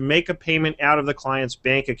ability to make a payment out of the client's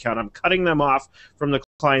bank account. I'm cutting them off from the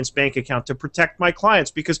client's bank account to protect my clients,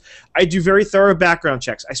 because I do very thorough background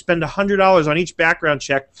checks. I spend $100 on each background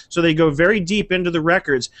check, so they go very deep into the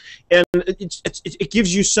records, and it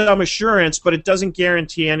gives you some assurance, but it doesn't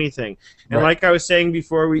guarantee anything. And right. Like I was saying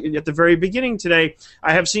before, at the very beginning today,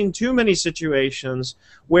 I have seen too many situations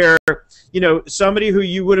where somebody who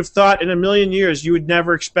you would have thought in a million years you would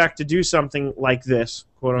never expect to do something like this,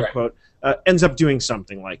 quote unquote, ends up doing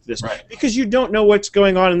something like this, because you don't know what's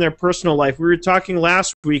going on in their personal life. We were talking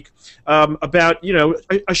last week about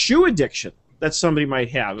a shoe addiction that somebody might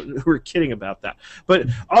have. We're kidding about that, but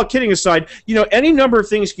all kidding aside, any number of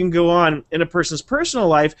things can go on in a person's personal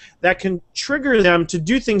life that can trigger them to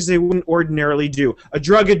do things they wouldn't ordinarily do. A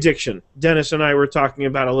drug addiction, Dennis and I were talking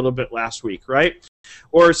about a little bit last week, right?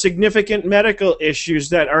 Or significant medical issues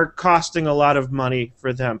that are costing a lot of money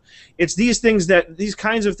for them. It's these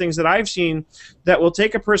kinds of things that I've seen that will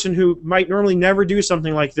take a person who might normally never do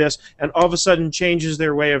something like this and all of a sudden changes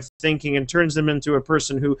their way of thinking and turns them into a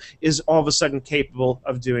person who is all of a sudden capable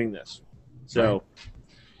of doing this. So,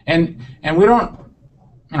 and we don't,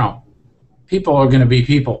 people are going to be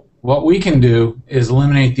people. What we can do is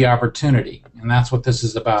eliminate the opportunity, and that's what this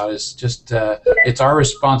is about. Is just it's our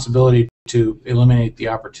responsibility to eliminate the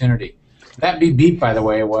opportunity. That beep beep, by the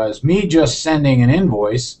way, was me just sending an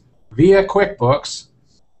invoice via QuickBooks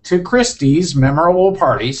to Christie's memorable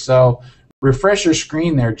party. So refresh your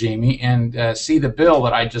screen there, Jamie, and see the bill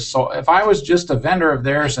that I just saw. If I was just a vendor of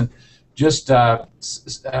theirs and just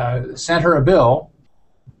sent her a bill,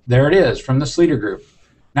 there it is from the Sleater Group.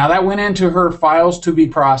 Now that went into her files to be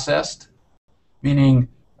processed, meaning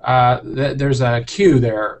there's a queue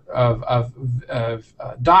there of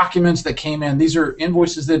documents that came in. These are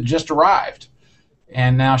invoices that just arrived,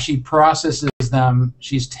 and now she processes them.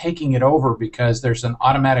 She's taking it over because there's an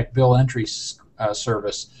automatic bill entry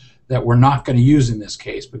service that we're not going to use in this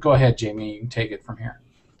case. But go ahead, Jamie. You can take it from here.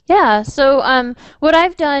 Yeah, so what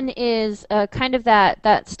I've done is kind of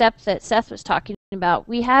that step that Seth was talking about.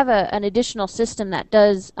 We have an additional system that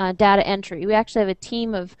does data entry. We actually have a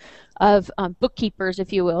team of bookkeepers,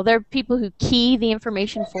 if you will. They're people who key the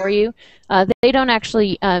information for you. They don't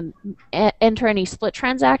actually enter any split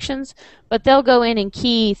transactions, but they'll go in and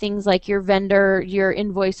key things like your vendor, your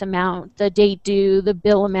invoice amount, the date due, the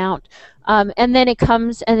bill amount, and then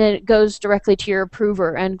it goes directly to your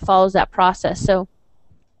approver and follows that process. So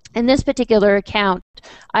in this particular account,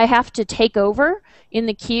 I have to take over in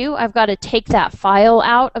the queue. I've got to take that file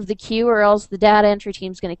out of the queue, or else the data entry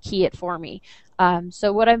team is going to key it for me.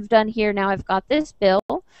 So what I've done here now, I've got this bill.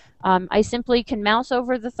 I simply can mouse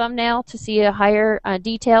over the thumbnail to see a higher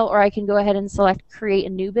detail, or I can go ahead and select Create a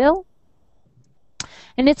New Bill.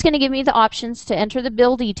 And it's going to give me the options to enter the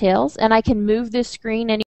bill details, and I can move this screen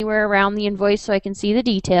anywhere around the invoice so I can see the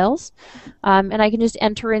details. And I can just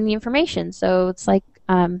enter in the information. So it's like,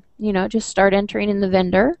 just start entering in the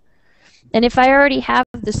vendor. And if I already have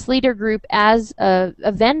the Sleater Group as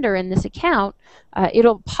a vendor in this account,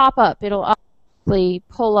 it'll pop up. It'll automatically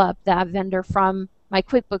pull up that vendor from my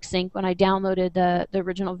QuickBooks sync when I downloaded the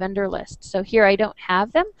original vendor list. So here I don't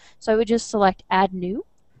have them, so I would just select Add New,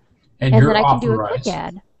 and then I can do a quick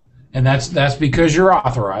add. And that's because you're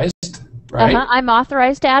authorized, right? I'm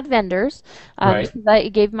authorized to add vendors because I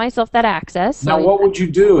gave myself that access. Now, what would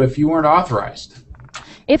you do if you weren't authorized?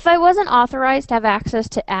 If I wasn't authorized to have access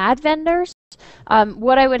to add vendors,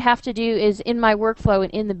 what I would have to do is in my workflow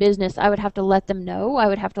and in the business, I would have to let them know. I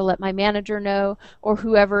would have to let my manager know, or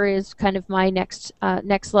whoever is kind of my next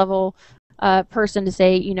level person to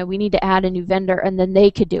say, we need to add a new vendor, and then they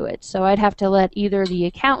could do it. So I'd have to let either the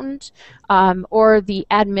accountant or the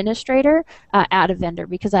administrator add a vendor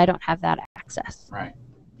because I don't have that access. Right.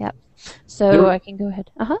 Yep. So I can go ahead.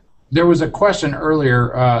 There was a question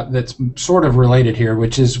earlier that's sort of related here,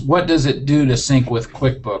 which is what does it do to sync with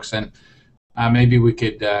QuickBooks? And maybe we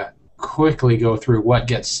could quickly go through what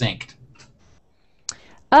gets synced.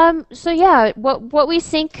 So yeah, what we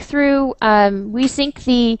sync through, we sync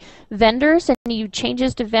the vendors, any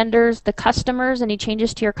changes to vendors, the customers, any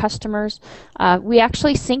changes to your customers. We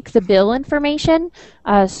actually sync the bill information.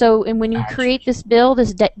 And when you create this bill,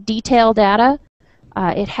 this detail data,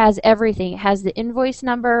 it has everything. It has the invoice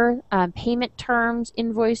number, payment terms,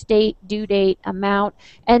 invoice date, due date, amount.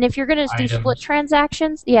 And if you're going to do split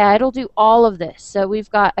transactions, yeah, it'll do all of this. So we've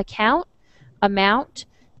got account, amount,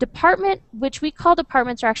 department, which we call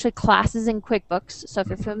departments are actually classes in QuickBooks. So if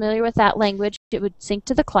you're familiar with that language, it would sync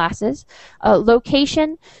to the classes.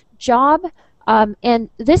 Location, job, and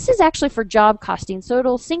this is actually for job costing, so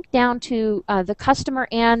it'll sync down to the customer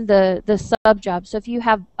and the sub-job. So if you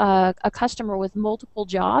have a customer with multiple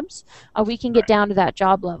jobs, we can get down to that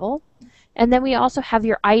job level. And then we also have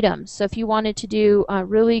your items. So if you wanted to do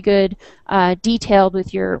really good detailed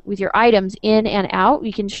with your items in and out,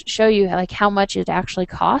 we can show you like how much it actually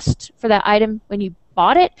cost for that item when you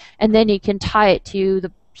bought it, and then you can tie it to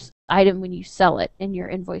the item when you sell it in your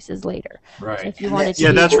invoices later. Right. So if you wanted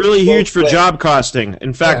to that's really huge for job costing.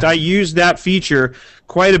 In fact, I use that feature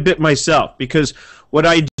quite a bit myself because what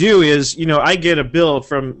I do is, I get a bill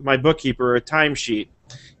from my bookkeeper, a timesheet,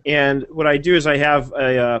 and what I do is I have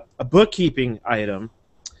a bookkeeping item,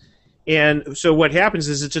 and so what happens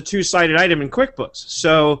is it's a two-sided item in QuickBooks.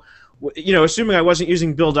 So assuming I wasn't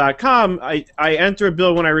using Bill.com, I enter a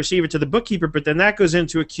bill when I receive it to the bookkeeper, but then that goes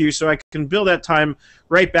into a queue so I can bill that time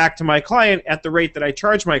right back to my client at the rate that I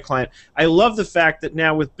charge my client. I love the fact that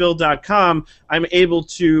now with Bill.com, I'm able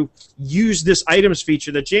to use this items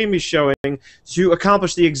feature that Jamie's showing to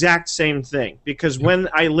accomplish the exact same thing, because when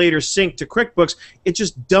I later sync to QuickBooks, it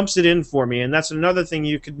just dumps it in for me, and that's another thing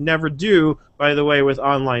you could never do, by the way, with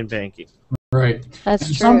online banking. Right. That's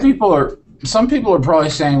true. Some people are probably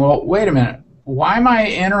saying, well, wait a minute, why am I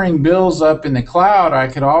entering bills up in the cloud? I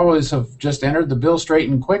could always have just entered the bill straight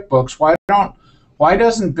in QuickBooks. Why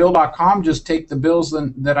doesn't Bill.com just take the bills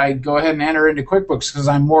that I go ahead and enter into QuickBooks, because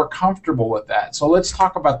I'm more comfortable with that? So let's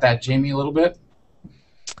talk about that, Jamie, a little bit.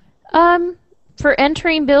 For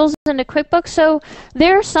entering bills into QuickBooks, so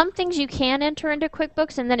there are some things you can enter into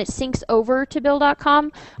QuickBooks and then it syncs over to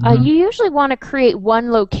Bill.com. You usually want to create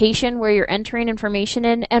one location where you're entering information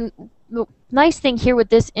in, and the nice thing here with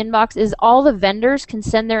this inbox is all the vendors can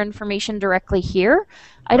send their information directly here.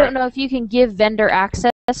 I don't know if you can give vendor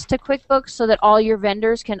access to QuickBooks so that all your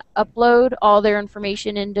vendors can upload all their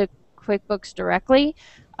information into QuickBooks directly.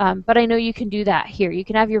 But I know you can do that here. You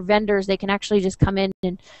can have your vendors, they can actually just come in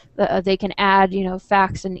and they can add,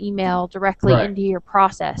 fax and email directly into your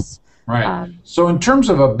process. Right. So in terms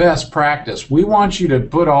of a best practice, we want you to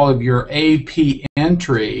put all of your AP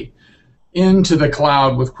entry into the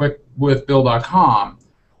cloud with Bill.com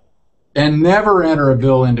and never enter a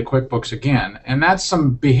bill into QuickBooks again. And that's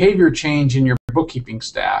some behavior change in your bookkeeping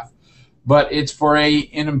staff, but it's for an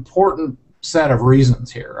important set of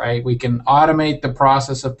reasons here, right? We can automate the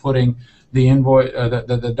process of putting the invoice,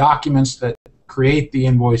 the documents that create the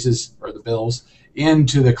invoices or the bills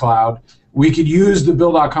into the cloud. We could use the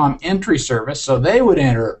Bill.com entry service, so they would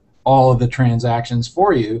enter all of the transactions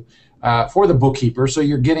for you, for the bookkeeper, so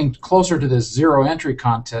you're getting closer to this zero entry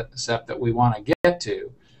concept that we want to get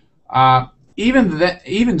to.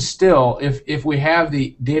 Even still, if we have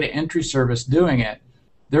the data entry service doing it,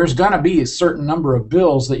 there's going to be a certain number of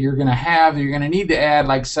bills that you're going to have. You're going to need to add,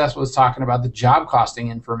 like Seth was talking about, the job costing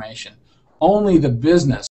information. Only the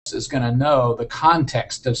business is going to know the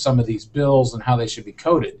context of some of these bills and how they should be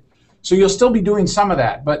coded. So you'll still be doing some of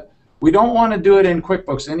that, but we don't want to do it in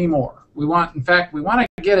QuickBooks anymore. In fact, we want to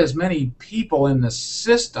get as many people in the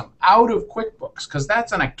system out of QuickBooks, because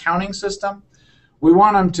that's an accounting system. We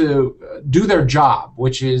want them to do their job,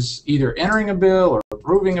 which is either entering a bill or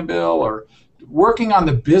approving a bill or working on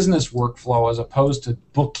the business workflow as opposed to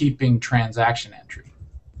bookkeeping transaction entry.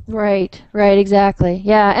 Right, exactly.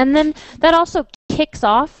 Yeah, and then that also kicks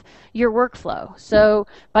off your workflow. So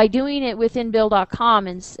by doing it within Bill.com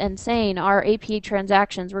and saying our APA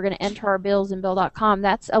transactions, we're going to enter our bills in Bill.com,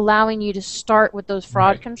 that's allowing you to start with those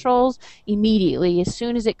fraud controls immediately. As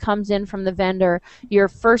soon as it comes in from the vendor, your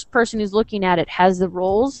first person who's looking at it has the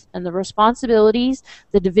roles and the responsibilities,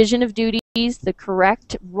 the division of duties, the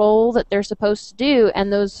correct role that they're supposed to do,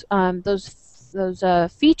 and those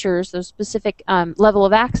features, those specific level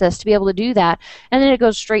of access to be able to do that, and then it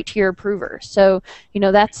goes straight to your approver. So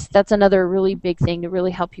that's another really big thing to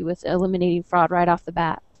really help you with eliminating fraud right off the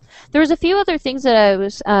bat. There was a few other things that I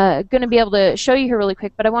was going to be able to show you here really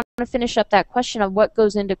quick, but I want to finish up that question of what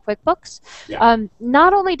goes into QuickBooks. Yeah.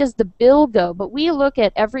 Not only does the bill go, but we look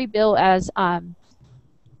at every bill as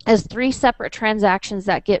three separate transactions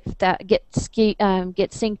that get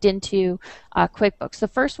synced into QuickBooks. The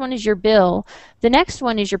first one is your bill. The next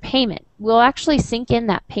one is your payment. We'll actually sync in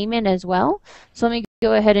that payment as well. So let me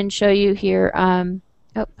go ahead and show you here. I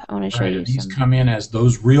want to show you. These come in as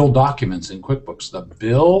those real documents in QuickBooks: the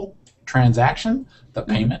bill transaction, the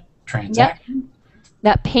payment transaction. Yep.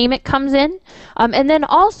 That payment comes in, and then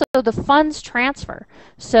also the funds transfer.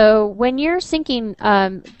 So when you're syncing,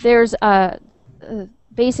 there's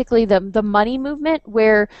basically the money movement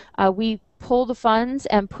where we pull the funds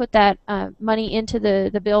and put that money into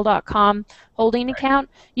the Bill.com holding account.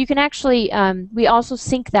 You can actually, we also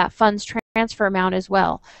sync that funds transfer amount as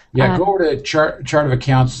well. Yeah, go over to chart of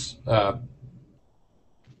accounts so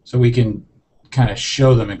we can kind of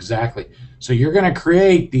show them exactly. So you're going to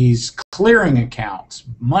create these clearing accounts,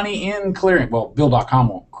 money in clearing. Well, Bill.com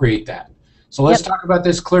won't create that. So let's talk about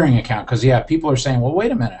this clearing account, because people are saying, well,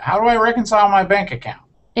 wait a minute, how do I reconcile my bank account?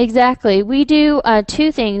 Exactly. We do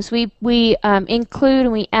two things. We include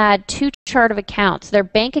and we add two chart of accounts. They're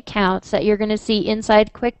bank accounts that you're going to see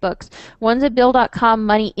inside QuickBooks. One's a Bill.com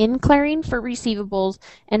money in clearing for receivables,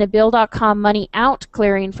 and a Bill.com money out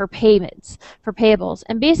clearing for payments, for payables.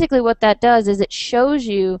 And basically what that does is it shows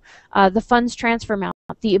you the funds transfer amount,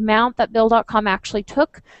 the amount that Bill.com actually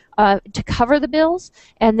took to cover the bills,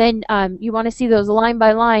 and then you want to see those line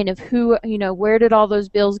by line of who, where did all those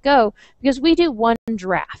bills go, because we do one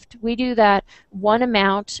draft. We do that one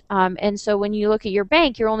amount, and so when you look at your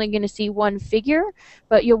bank, you're only going to see one figure,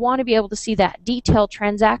 but you'll want to be able to see that detailed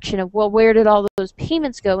transaction of, well, where did all those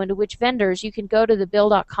payments go into which vendors. You can go to the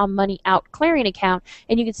Bill.com money out clearing account,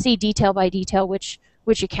 and you can see detail by detail which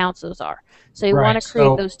accounts those are. So you want to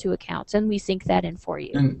create those two accounts, and we sync that in for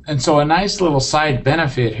you. And so a nice little side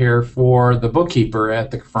benefit here for the bookkeeper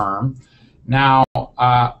at the firm. Now,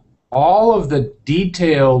 all of the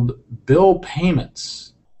detailed bill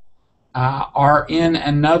payments are in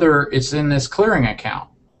it's in this clearing account.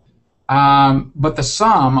 But the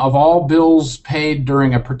sum of all bills paid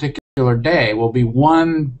during a particular day will be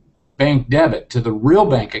one bank debit to the real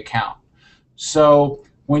bank account. So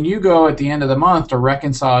when you go at the end of the month to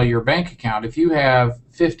reconcile your bank account, if you have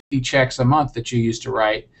 50 checks a month that you used to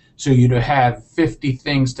write, so you'd have 50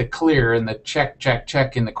 things to clear in the check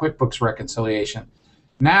in the QuickBooks reconciliation.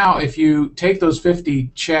 Now, if you take those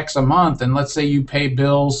 50 checks a month, and let's say you pay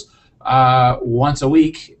bills once a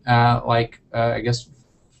week, I guess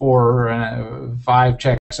 5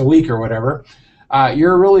 checks a week or whatever,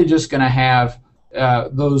 you're really just going to have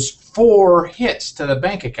those 4 hits to the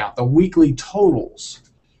bank account, the weekly totals.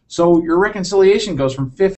 So your reconciliation goes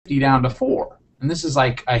from 50 down to 4. And this is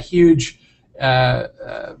like a huge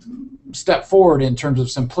step forward in terms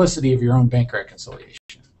of simplicity of your own bank reconciliation.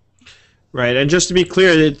 Right, and just to be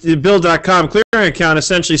clear, the Bill.com clearing account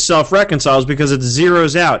essentially self-reconciles because it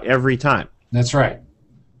zeroes out every time. That's right.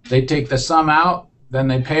 They take the sum out, then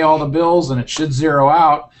they pay all the bills, and it should zero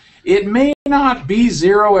out. It may not be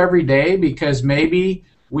zero every day because maybe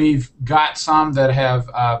we've got some that have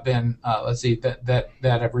been, that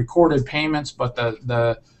have recorded payments, but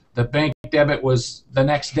the bank debit was the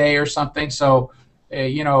next day or something. So,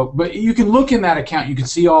 but you can look in that account. You can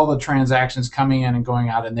see all the transactions coming in and going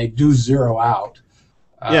out, and they do zero out.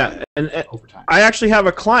 Yeah, and over time. I actually have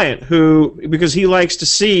a client who, because he likes to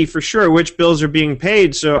see for sure which bills are being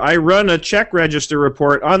paid, so I run a check register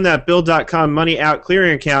report on that Bill.com money out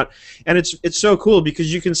clearing account, and it's so cool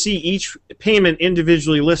because you can see each payment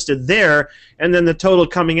individually listed there, and then the total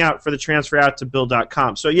coming out for the transfer out to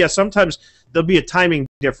Bill.com. So yeah, sometimes there'll be a timing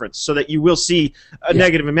difference so that you will see a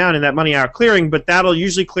negative amount in that money out clearing, but that'll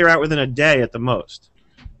usually clear out within a day at the most.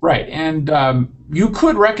 Right, and you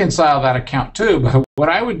could reconcile that account too, but what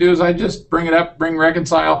I would do is I just bring it up,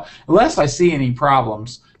 reconcile, unless I see any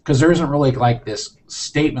problems, because there isn't really like this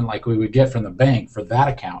statement like we would get from the bank for that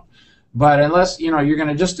account. But unless you're going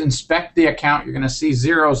to just inspect the account, you're going to see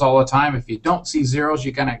zeros all the time. If you don't see zeros,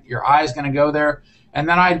 your eye's going to go there, and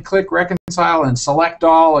then I'd click reconcile and select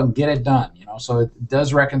all and get it done. So it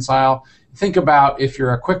does reconcile. Think about if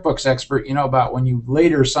you're a QuickBooks expert, about when you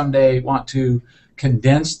later someday want to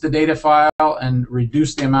condense the data file and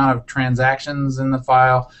reduce the amount of transactions in the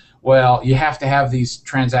file. Well, you have to have these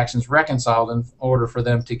transactions reconciled in order for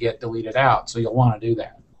them to get deleted out. So you'll want to do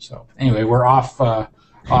that. So anyway, we're off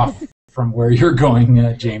from where you're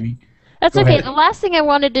going, Jamie. That's Go okay. ahead. The last thing I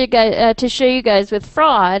wanted to show you guys with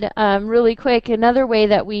fraud, really quick, another way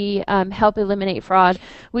that we help eliminate fraud,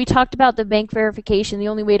 we talked about the bank verification. The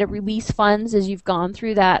only way to release funds is you've gone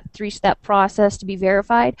through that three-step process to be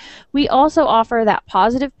verified. We also offer that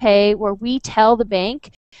positive pay where we tell the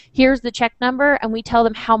bank, here's the check number, and we tell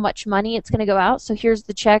them how much money it's going to go out. So here's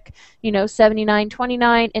the check,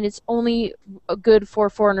 $79.29, and it's only good for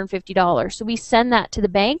 $450. So we send that to the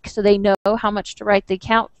bank so they know how much to write the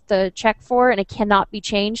check for, and it cannot be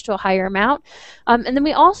changed to a higher amount. And then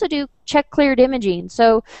we also do check cleared imaging.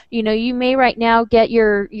 So you may right now get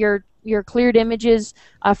your cleared images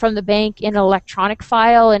from the bank in an electronic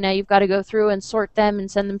file, and now you've got to go through and sort them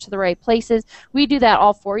and send them to the right places. We do that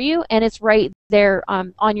all for you, and it's right there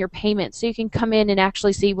on your payment. So you can come in and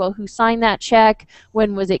actually see, well, who signed that check,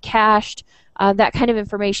 when was it cashed, that kind of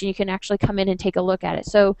information. You can actually come in and take a look at it.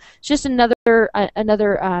 So it's just another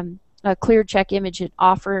cleared check image. It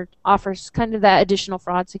offers kind of that additional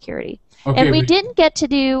fraud security. Okay, And we didn't get to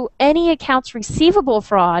do any accounts receivable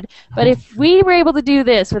fraud, but if we were able to do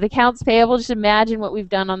this with accounts payable, just imagine what we've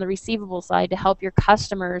done on the receivable side to help your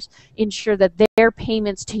customers ensure that their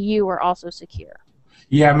payments to you are also secure.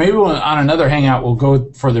 Yeah, maybe on another Hangout we'll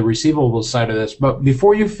go for the receivable side of this. But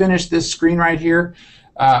before you finish this screen right here,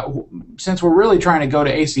 since we're really trying to go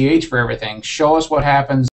to ACH for everything, show us what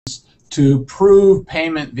happens to prove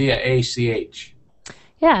payment via ACH.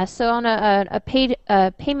 Yeah, so on a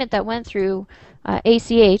payment that went through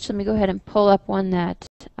ACH, let me go ahead and pull up one that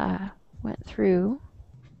went through.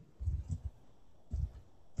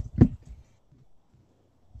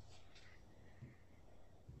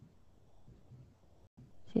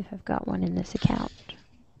 See if I've got one in this account.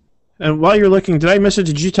 And while you're looking, did I miss it?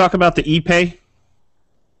 Did you talk about the ePay?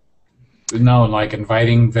 No, like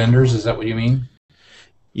inviting vendors, is that what you mean?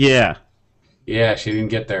 Yeah. Yeah, she didn't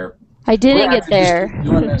get there. I didn't We're get there. just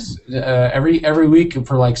doing this every week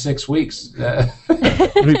for like 6 weeks.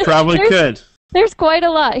 We probably could. There's quite a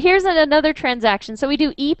lot. Here's another transaction. So we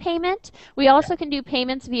do e-payment. We also can do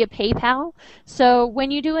payments via PayPal. So when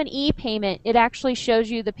you do an e-payment, it actually shows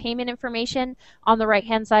you the payment information on the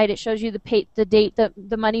right-hand side. It shows you the date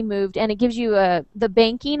the money moved, and it gives you the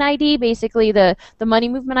banking ID, basically the money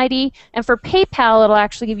movement ID. And for PayPal, it'll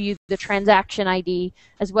actually give you the transaction ID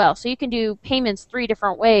as well. So you can do payments 3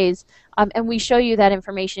 different ways. And we show you that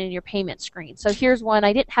information in your payment screen. So here's one.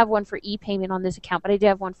 I didn't have one for e-payment on this account, but I did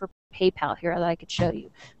have one for PayPal here that I could show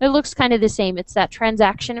you. It looks kind of the same. It's that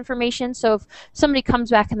transaction information. So if somebody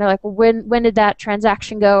comes back and they're like, well, when did that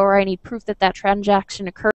transaction go, or I need proof that that transaction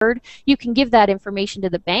occurred, you can give that information to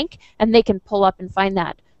the bank, and they can pull up and find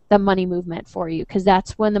the money movement for you, because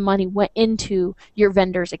that's when the money went into your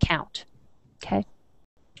vendor's account. Okay.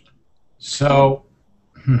 So,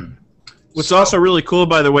 What's also really cool,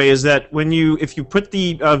 by the way, is that if you put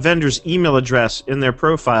the vendor's email address in their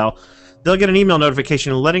profile, they'll get an email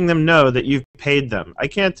notification letting them know that you've paid them. I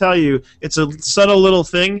can't tell you, it's a subtle little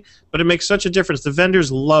thing, but it makes such a difference. The vendors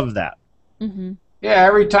love that. Mm-hmm. yeah,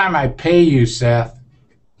 every time I pay you, Seth,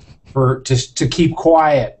 to keep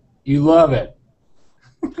quiet, you love it.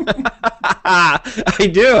 I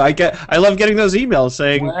do. I love getting those emails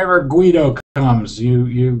saying Whenever Guido comes,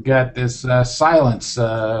 you get this silence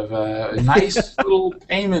of a nice little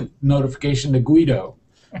payment notification to Guido.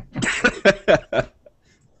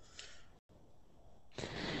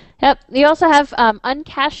 Yep. You also have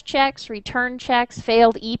uncashed checks, return checks,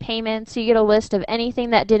 failed e-payments. So you get a list of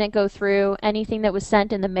anything that didn't go through, anything that was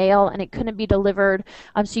sent in the mail and it couldn't be delivered.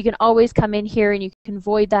 So you can always come in here and you can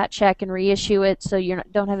void that check and reissue it, so you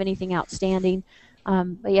don't have anything outstanding.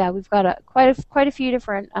 But yeah, we've got quite a few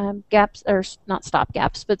different gaps, or not stop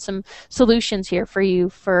gaps, but some solutions here for you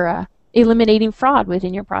for eliminating fraud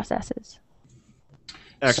within your processes.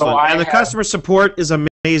 excellent. And the customer support is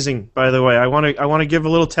amazing, by the way. I want to give a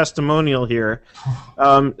little testimonial here.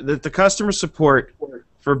 The customer support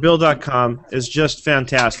for Bill.com is just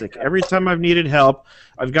fantastic. Every time I've needed help,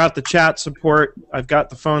 I've got the chat support, I've got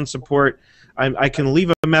the phone support. I can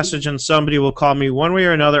leave a message and somebody will call me one way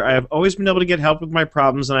or another. I have always been able to get help with my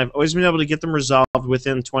problems, and I've always been able to get them resolved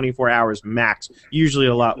within 24 hours max, usually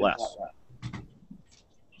a lot less.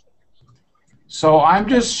 So I'm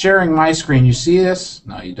just sharing my screen. You see this?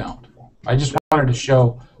 No, you don't. I just wanted to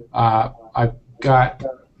show. I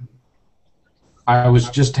was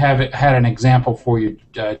just had an example for you,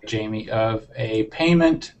 Jamie, of a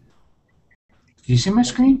payment. Do you see my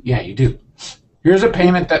screen? Yeah, you do. Here's a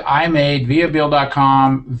payment that I made via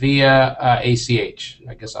Bill.com via ACH.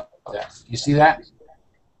 I guess you see that?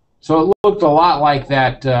 So it looked a lot like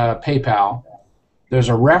that PayPal. There's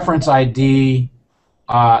a reference ID,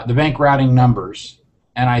 the bank routing numbers,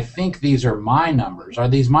 and I think these are my numbers. Are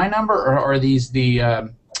these my number, or are these the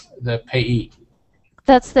payee?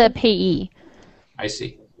 That's the payee. I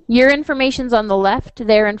see. Your information's on the left,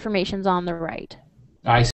 their information's on the right.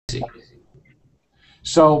 I see.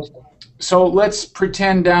 So let's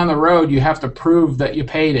pretend down the road you have to prove that you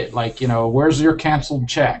paid it. Like, where's your canceled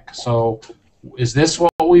check? So is this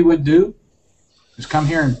what we would do? Just come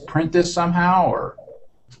here and print this somehow, or?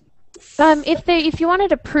 If you wanted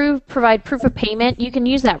to provide proof of payment, you can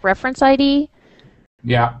use that reference ID.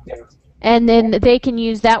 Yeah. And then they can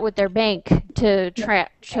use that with their bank to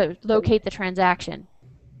locate the transaction.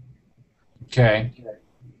 Okay.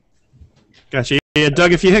 Gotcha. Yeah,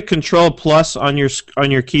 Doug, if you hit Control Plus on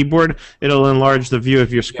your keyboard, it'll enlarge the view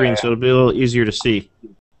of your screen, so it'll be a little easier to see.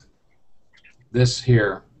 This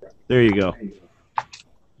here. There you go.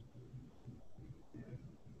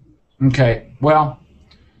 Okay. Well,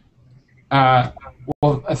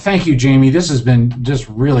 thank you, Jamie. This has been just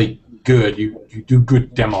really good. You do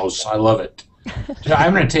good demos. I love it.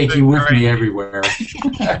 I'm going to take you with me everywhere.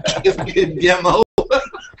 Good demo.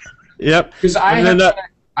 Yep. Because I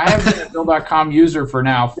have been a Bill.com user for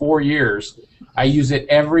now 4 years. I use it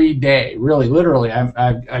every day. Really, literally.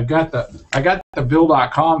 I got the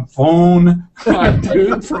Bill.com phone. I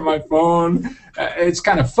do it from my phone. It's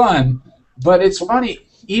kind of fun, but it's funny.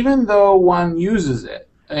 Even though one uses it,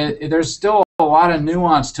 there's still a lot of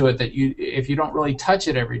nuance to it that if you don't really touch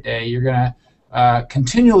it every day, you're gonna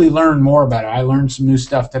continually learn more about it. I learned some new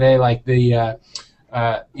stuff today, like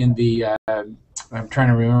I'm trying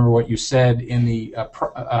to remember what you said in the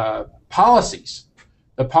policies.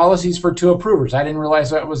 The policies for two approvers. I didn't realize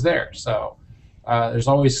that was there. So there's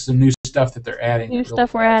always some new stuff that they're adding. New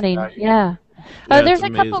stuff we're adding, yeah. There's a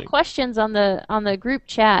couple questions on the group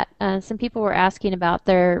chat. Some people were asking about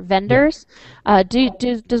their vendors.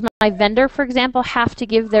 Does my vendor, for example, have to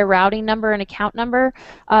give their routing number and account number,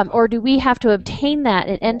 or do we have to obtain that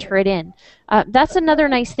and enter it in? That's another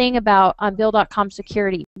nice thing about Bill.com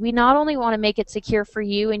security. We not only want to make it secure for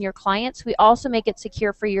you and your clients, we also make it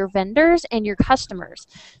secure for your vendors and your customers.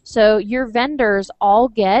 So your vendors all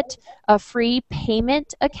get a free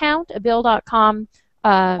payment account, a Bill.com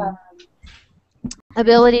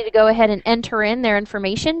ability to go ahead and enter in their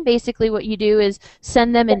information. Basically what you do is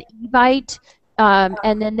send them an e-byte,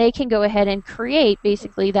 and then they can go ahead and create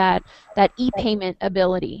basically that e-payment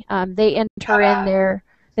ability. They enter in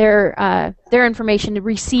their information to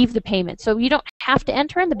receive the payment. So you don't have to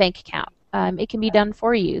enter in the bank account. It can be done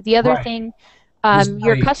for you. The other thing,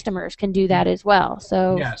 your customers can do that as well.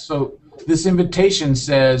 So yeah, so this invitation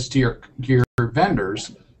says to your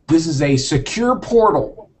vendors, this is a secure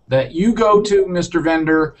portal that you go to, Mr.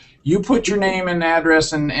 Vendor, you put your name and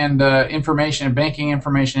address and information and banking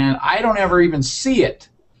information in. I don't ever even see it,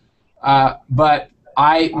 but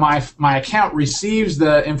my account receives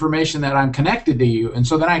the information that I'm connected to you, and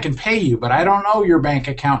so then I can pay you, but I don't know your bank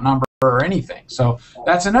account number or anything. So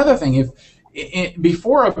that's another thing.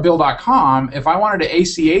 Before a Bill.com, if I wanted to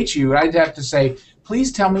ACH you, I'd have to say,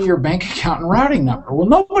 please tell me your bank account and routing number. Well,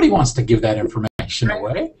 nobody wants to give that information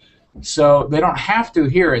away. So they don't have to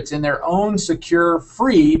here. It's in their own secure,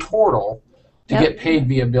 free portal to Yep. get paid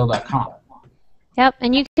via Bill.com. Yep,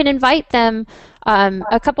 and you can invite them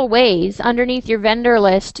a couple ways. Underneath your vendor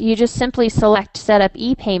list, you just simply select Set Up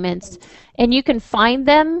e-payments, and you can find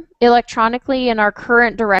them electronically in our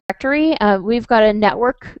current directory. We've got a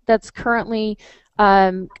network that's currently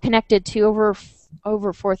connected to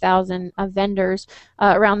over 4,000 vendors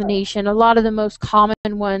around the nation. A lot of the most common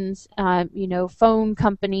ones, phone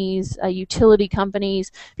companies, utility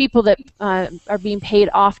companies, people that are being paid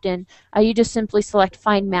often. You just simply select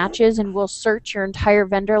Find Matches, and we'll search your entire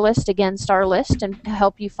vendor list against our list and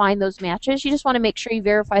help you find those matches. You just want to make sure you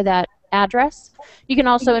verify that address. You can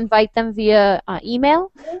also invite them via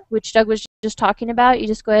email, which Doug was just talking about. You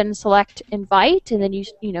just go ahead and select invite, and then you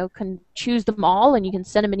can choose them all, and you can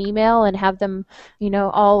send them an email and have them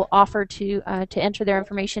all offer to enter their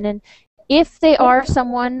information. And if they are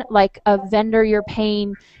someone like a vendor you're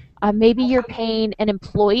paying, maybe you're paying an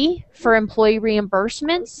employee for employee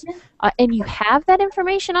reimbursements, and you have that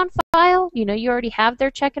information on file, you already have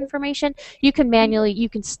their check information, you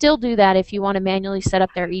can still do that if you want to manually set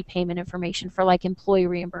up their e-payment information for like employee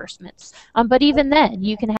reimbursements. But even then,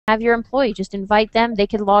 you can have your employee, just invite them, they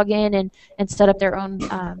can log in and set up their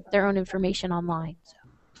own information online. So,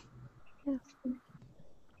 yeah.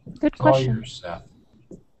 Good question. All yours, Seth.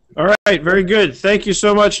 All right, very good. Thank you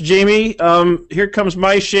so much, Jamie. Here comes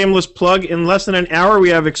my shameless plug. In less than an hour, we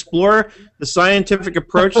have Explore, the scientific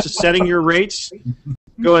approach to setting your rates,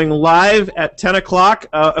 going live at 10 o'clock.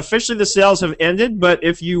 Officially, the sales have ended, but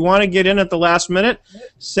if you want to get in at the last minute,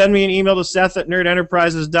 send me an email to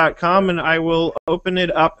seth@nerdenterprises.com, and I will open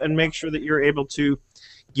it up and make sure that you're able to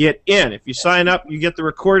get in. If you sign up, you get the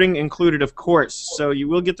recording included, of course. So you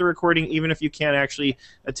will get the recording even if you can't actually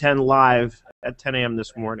attend live at 10 a.m.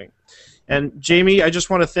 this morning. And Jamie, I just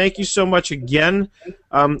want to thank you so much again.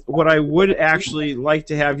 What I would actually like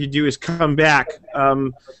to have you do is come back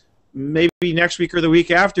maybe next week or the week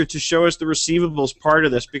after to show us the receivables part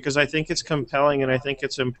of this, because I think it's compelling and I think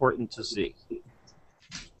it's important to see.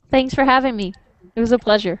 Thanks for having me. It was a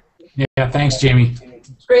pleasure. Yeah, thanks, Jamie.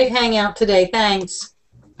 Great hangout today. Thanks.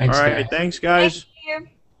 Thanks, All right, guys. thanks, guys.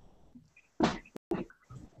 Thank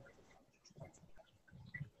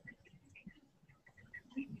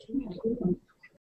you.